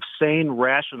some kind of sane,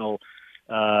 rational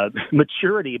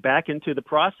maturity back into the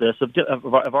process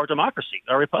of our democracy,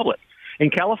 our republic.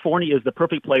 And California is the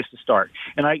perfect place to start.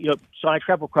 And I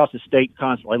travel across the state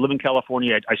constantly. I live in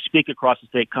California. I speak across the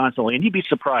state constantly, and you'd be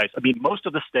surprised. I mean, most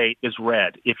of the state is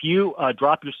red. If you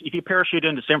if you parachute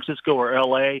into San Francisco or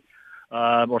L.A.,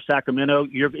 or Sacramento,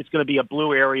 it's going to be a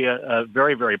blue area,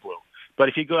 very, very blue. But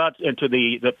if you go out into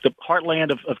the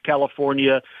heartland of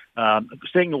California,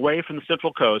 staying away from the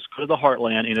Central Coast, go to the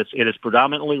heartland, and it is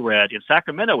predominantly red. And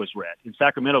Sacramento is red. And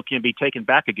Sacramento can be taken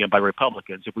back again by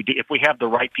Republicans if we have the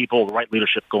right people, the right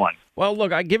leadership going. Well,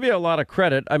 look, I give you a lot of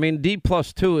credit. I mean,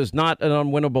 D+2 is not an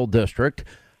unwinnable district.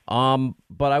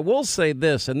 But I will say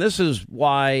this, and this is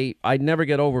why I never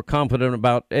get overconfident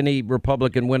about any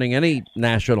Republican winning any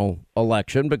national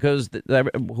election, because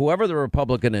whoever the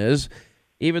Republican is,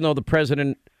 even though the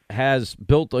president has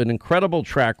built an incredible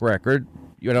track record,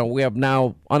 we have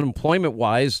now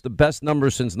unemployment-wise the best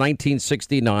numbers since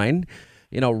 1969,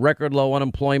 record low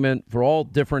unemployment for all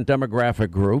different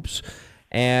demographic groups.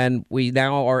 And we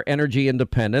now are energy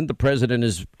independent. The president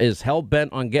is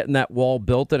hell-bent on getting that wall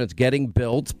built, and it's getting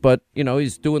built. But,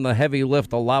 he's doing the heavy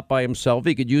lift a lot by himself.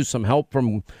 He could use some help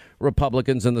from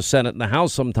Republicans in the Senate and the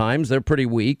House sometimes. They're pretty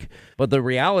weak. But the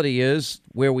reality is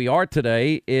where we are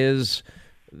today is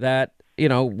that,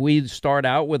 we start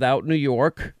out without New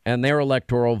York and their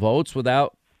electoral votes,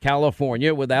 without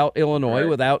California, without Illinois,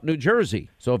 without New Jersey.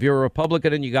 So if you're a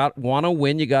Republican and you want to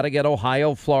win, you got to get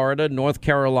Ohio, Florida, North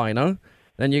Carolina.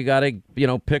 Then you got to,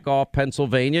 pick off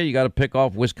Pennsylvania. You got to pick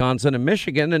off Wisconsin and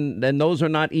Michigan. And those are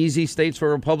not easy states for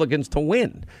Republicans to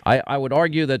win. I would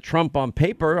argue that Trump on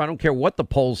paper, I don't care what the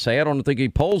polls say. I don't think he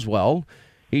polls well.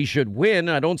 He should win.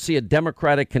 I don't see a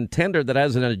Democratic contender that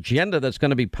has an agenda that's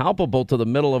going to be palpable to the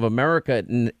middle of America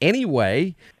in any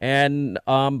way. And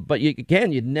but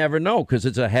you never know, because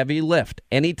it's a heavy lift.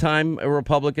 Anytime a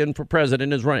Republican for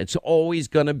president is running, it's always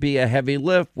going to be a heavy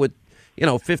lift with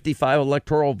 55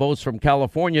 electoral votes from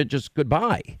California, just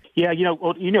goodbye. Yeah,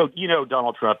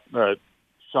 Donald Trump,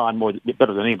 Sean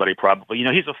better than anybody probably. You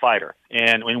know, he's a fighter,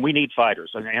 and we need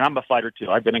fighters. And I'm a fighter too.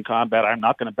 I've been in combat. I'm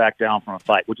not going to back down from a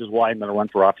fight, which is why I'm going to run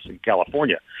for office in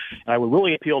California. And I would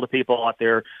really appeal to people out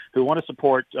there who want to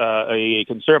support a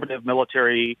conservative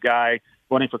military guy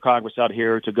running for Congress out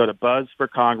here to go to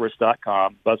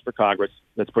buzzforcongress.com. Buzz for Congress.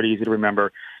 That's pretty easy to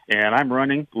remember. And I'm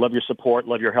running. Love your support.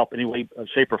 Love your help any way,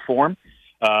 shape, or form.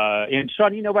 And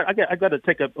Sean, you know what? I got to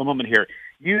take a moment here.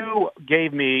 You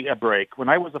gave me a break when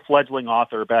I was a fledgling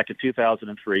author back in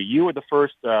 2003. You were the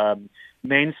first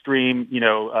mainstream,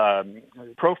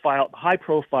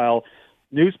 high-profile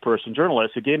news person,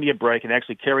 journalist, who gave me a break and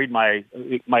actually carried my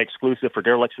exclusive for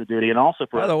dereliction of duty, and also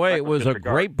for. By the way, it was a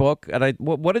great book. And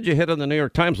what did you hit on the New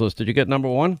York Times list? Did you get number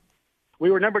one? We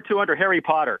were number 2 under Harry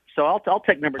Potter, so I'll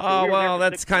take number 2. Oh, well,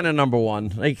 that's kind of number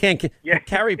one. You can't. Yeah.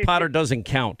 Harry Potter doesn't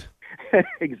count.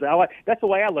 Exactly. That's the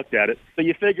way I looked at it. So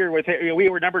you figure we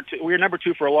were number 2. We were number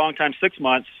 2 for a long time, 6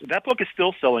 months. That book is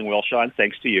still selling well, Sean,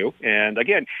 thanks to you. And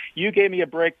again, you gave me a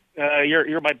break.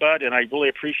 You're my bud, and I really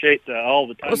appreciate all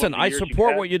the time. Listen, I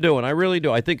support what you're doing. I really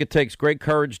do. I think it takes great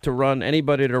courage to run.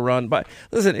 Anybody to run, but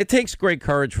listen, it takes great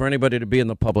courage for anybody to be in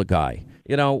the public eye.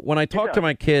 You know, when I talk to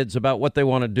my kids about what they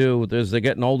want to do as they're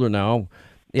getting older now,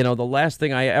 you know, the last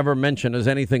thing I ever mention is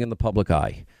anything in the public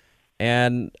eye.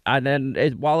 And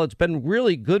while it's been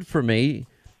really good for me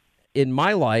in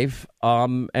my life,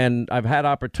 and I've had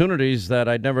opportunities that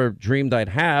I never dreamed I'd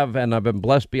have, and I've been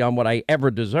blessed beyond what I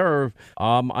ever deserve,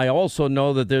 I also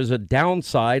know that there's a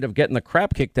downside of getting the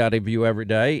crap kicked out of you every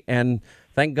day, and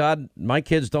thank God my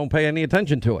kids don't pay any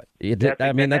attention to it.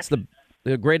 That's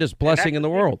the greatest blessing in the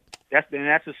world. That's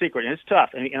the secret, and it's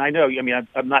tough. And I know,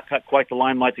 I'm not cut quite the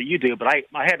limelight that you do, but I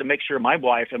had to make sure my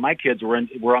wife and my kids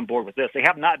were on board with this. They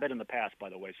have not been in the past, by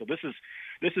the way. So this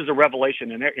is a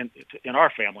revelation in our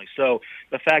family. So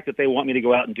the fact that they want me to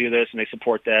go out and do this and they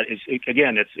support that is,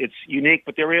 again, it's unique.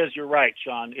 But you're right,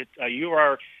 Sean.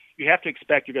 You have to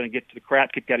expect you're going to get the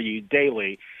crap kicked out of you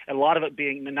daily, and a lot of it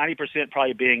being 90%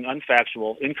 probably being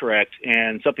unfactual, incorrect,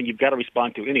 and something you've got to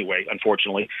respond to anyway.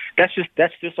 Unfortunately, that's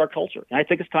just our culture, and I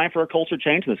think it's time for a culture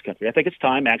change in this country. I think it's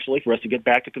time actually for us to get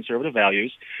back to conservative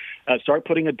values, start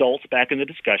putting adults back in the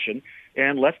discussion,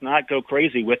 and let's not go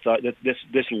crazy with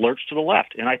this lurch to the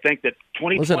left. And I think that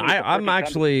 2020. Listen, I'm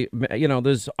actually,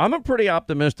 I'm a pretty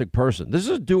optimistic person. This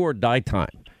is do or die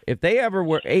time. If they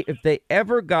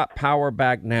ever got power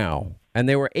back now and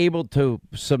they were able to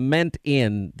cement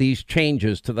in these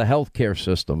changes to the healthcare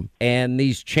system and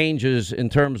these changes in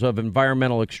terms of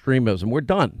environmental extremism, we're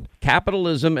done.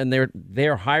 Capitalism and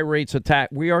their high rates attack,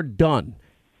 we are done.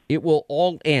 It will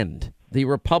all end. The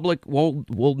republic will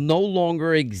no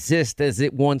longer exist as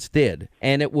it once did,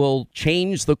 and it will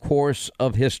change the course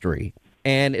of history,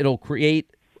 and it'll create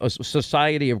a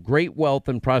society of great wealth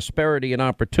and prosperity and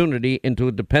opportunity into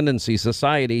a dependency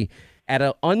society at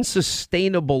an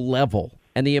unsustainable level.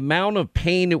 And the amount of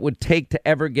pain it would take to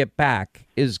ever get back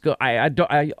is I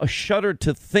shudder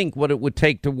to think what it would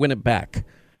take to win it back.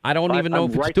 I don't even know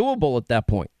if it's doable at that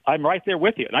point. I'm right there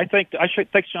with you. And I think,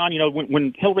 Sean,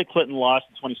 when Hillary Clinton lost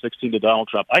in 2016 to Donald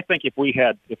Trump, I think if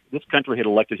this country had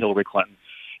elected Hillary Clinton,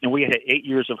 and we had 8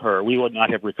 years of her, we would not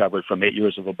have recovered from 8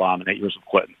 years of Obama and 8 years of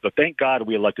Clinton. But thank God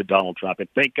we elected Donald Trump, and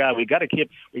thank God we got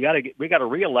to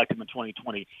reelect him in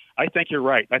 2020. I think you're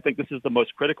right. I think this is the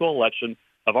most critical election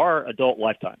of our adult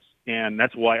lifetimes, and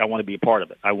that's why I want to be a part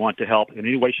of it. I want to help in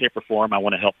any way, shape, or form. I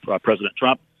want to help President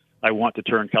Trump. I want to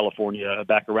turn California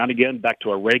back around again, back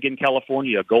to a Reagan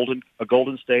California, a golden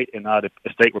state, and not a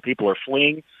state where people are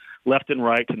fleeing left and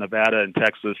right to Nevada and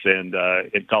Texas and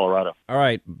in Colorado. All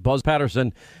right, Buzz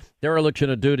Patterson,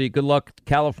 dereliction of duty. Good luck,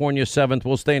 California 7th.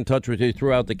 We'll stay in touch with you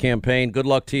throughout the campaign. Good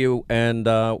luck to you, and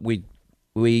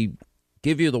we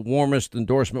give you the warmest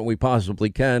endorsement we possibly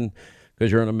can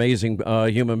because you're an amazing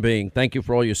human being. Thank you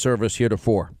for all your service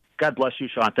heretofore. God bless you,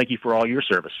 Sean. Thank you for all your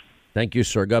service. Thank you,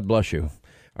 sir. God bless you.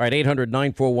 All right,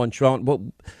 800-941-SEAN.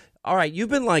 Well, all right, you've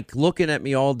been looking at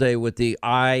me all day with the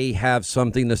I have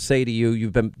something to say to you.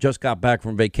 You've just got back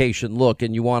from vacation look,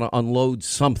 and you want to unload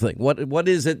something. What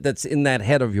is it that's in that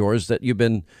head of yours that you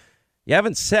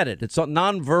haven't said it? It's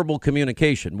nonverbal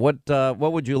communication. What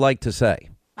would you like to say?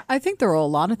 I think there are a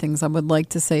lot of things I would like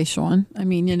to say, Sean. I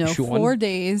mean, Sean? 4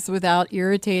 days without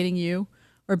irritating you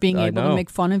or being able to make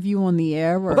fun of you on the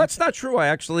air. Well, that's not true. I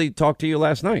actually talked to you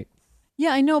last night.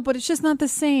 Yeah, I know, but it's just not the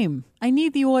same. I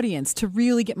need the audience to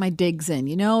really get my digs in,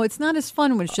 It's not as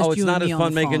fun when it's just you and me on the phone. Oh, it's not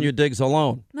as fun making your digs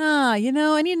alone. Nah,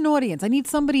 I need an audience. I need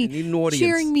somebody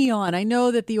cheering me on. I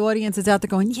know that the audience is out there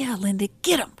going, yeah, Linda,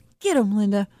 get him. Get him,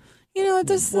 Linda.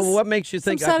 Well, what makes you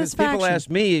think? Because people ask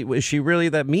me, is she really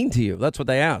that mean to you? That's what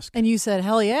they ask. And you said,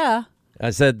 hell yeah. I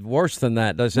said worse than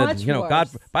that. I said, Much you know,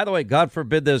 worse. By the way, God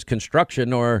forbid there's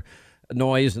construction or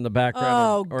noise in the background.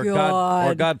 Oh,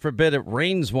 God. Or God forbid it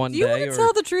rains one day. Do you want to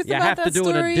tell the truth you about have that to do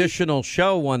an story? additional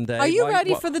show one day. Are you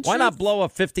ready for the Why truth? not blow a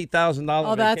 $50,000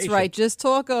 Oh, that's vacation? right. Just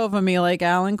talk over me like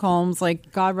Alan Combs, like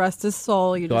God rest his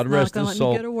soul. You're God just rest not going to his let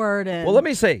soul. me get a word in. Well, let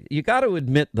me say, you got to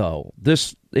admit, though,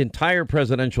 this entire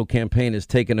presidential campaign has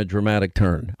taken a dramatic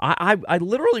turn. I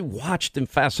literally watched in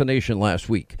fascination last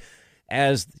week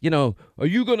as, you know, are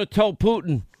you going to tell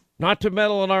Putin not to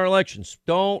meddle in our elections?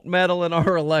 Don't meddle in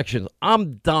our elections.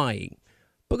 I'm dying.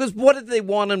 Because what did they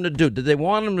want him to do? Did they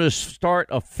want him to start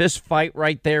a fist fight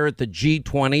right there at the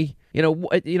G20? You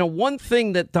know, one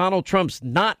thing that Donald Trump's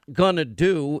not going to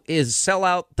do is sell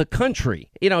out the country.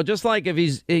 You know, just like if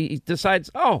he decides,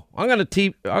 oh, I'm going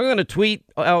to tweet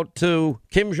out to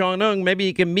Kim Jong-un, maybe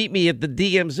he can meet me at the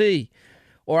DMZ.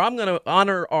 Or I'm going to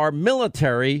honor our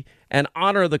military and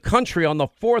honor the country on the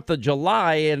 4th of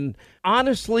July and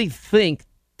honestly think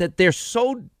that they're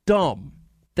so dumb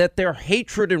that their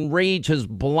hatred and rage has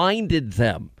blinded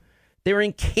them. They're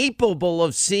incapable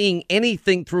of seeing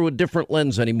anything through a different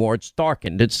lens anymore. It's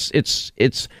darkened.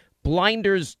 It's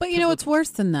blinders. But you know, it's worse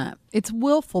than that. It's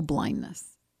willful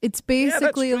blindness. It's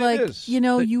basically you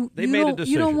know, you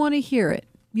don't want to hear it.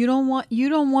 You don't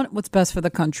want what's best for the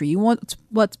country. You want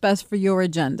what's best for your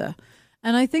agenda.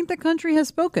 And I think the country has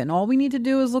spoken. All we need to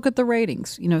do is look at the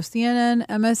ratings. You know, CNN,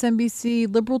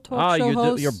 MSNBC, liberal talk show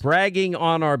hosts. You're bragging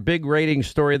on our big rating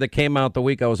story that came out the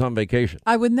week I was on vacation.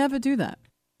 I would never do that.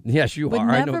 Yes, you are.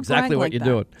 I know exactly what you're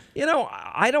doing. You know,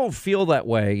 I don't feel that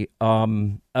way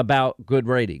about good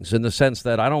ratings in the sense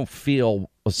that I don't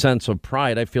feel a sense of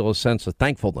pride. I feel a sense of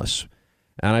thankfulness.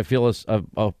 And I feel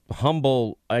a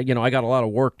humble, I got a lot of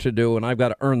work to do, and I've got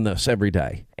to earn this every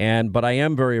day. But I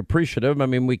am very appreciative. I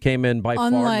mean, we came in by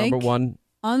far number one.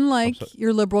 Unlike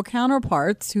your liberal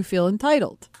counterparts who feel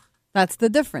entitled. That's the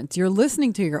difference. You're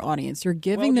listening to your audience. You're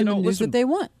giving them the news that they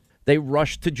want. They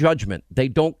rush to judgment. They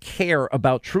don't care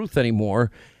about truth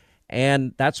anymore.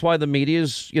 And that's why the media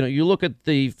is, you look at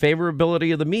the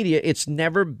favorability of the media, it's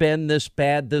never been this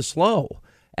bad, this low.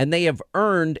 And they have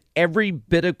earned every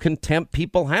bit of contempt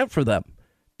people have for them.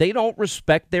 They don't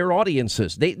respect their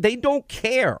audiences. They don't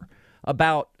care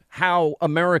about how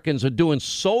Americans are doing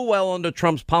so well under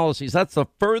Trump's policies. That's the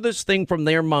furthest thing from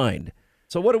their mind.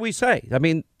 So what do we say? I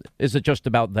mean, is it just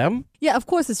about them? Yeah, of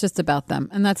course it's just about them.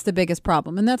 And that's the biggest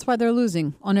problem. And that's why they're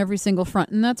losing on every single front.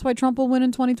 And that's why Trump will win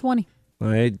in 2020.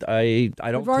 I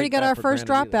don't. We've already got our first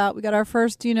dropout. We got our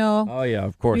first, Oh, yeah,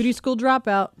 of course. beauty school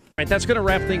dropout. All right, that's going to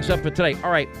wrap things up for today.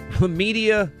 All right, the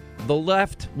media, the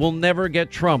left will never get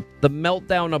Trump. The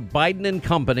meltdown of Biden and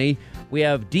company. We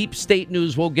have deep state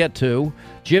news we'll get to.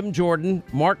 Jim Jordan,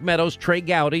 Mark Meadows, Trey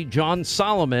Gowdy, John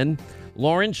Solomon,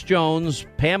 Lawrence Jones,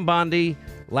 Pam Bondi,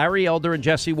 Larry Elder, and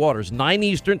Jesse Waters. 9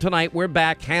 Eastern tonight. We're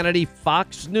back. Hannity,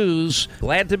 Fox News.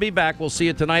 Glad to be back. We'll see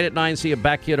you tonight at 9. See you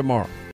back here tomorrow.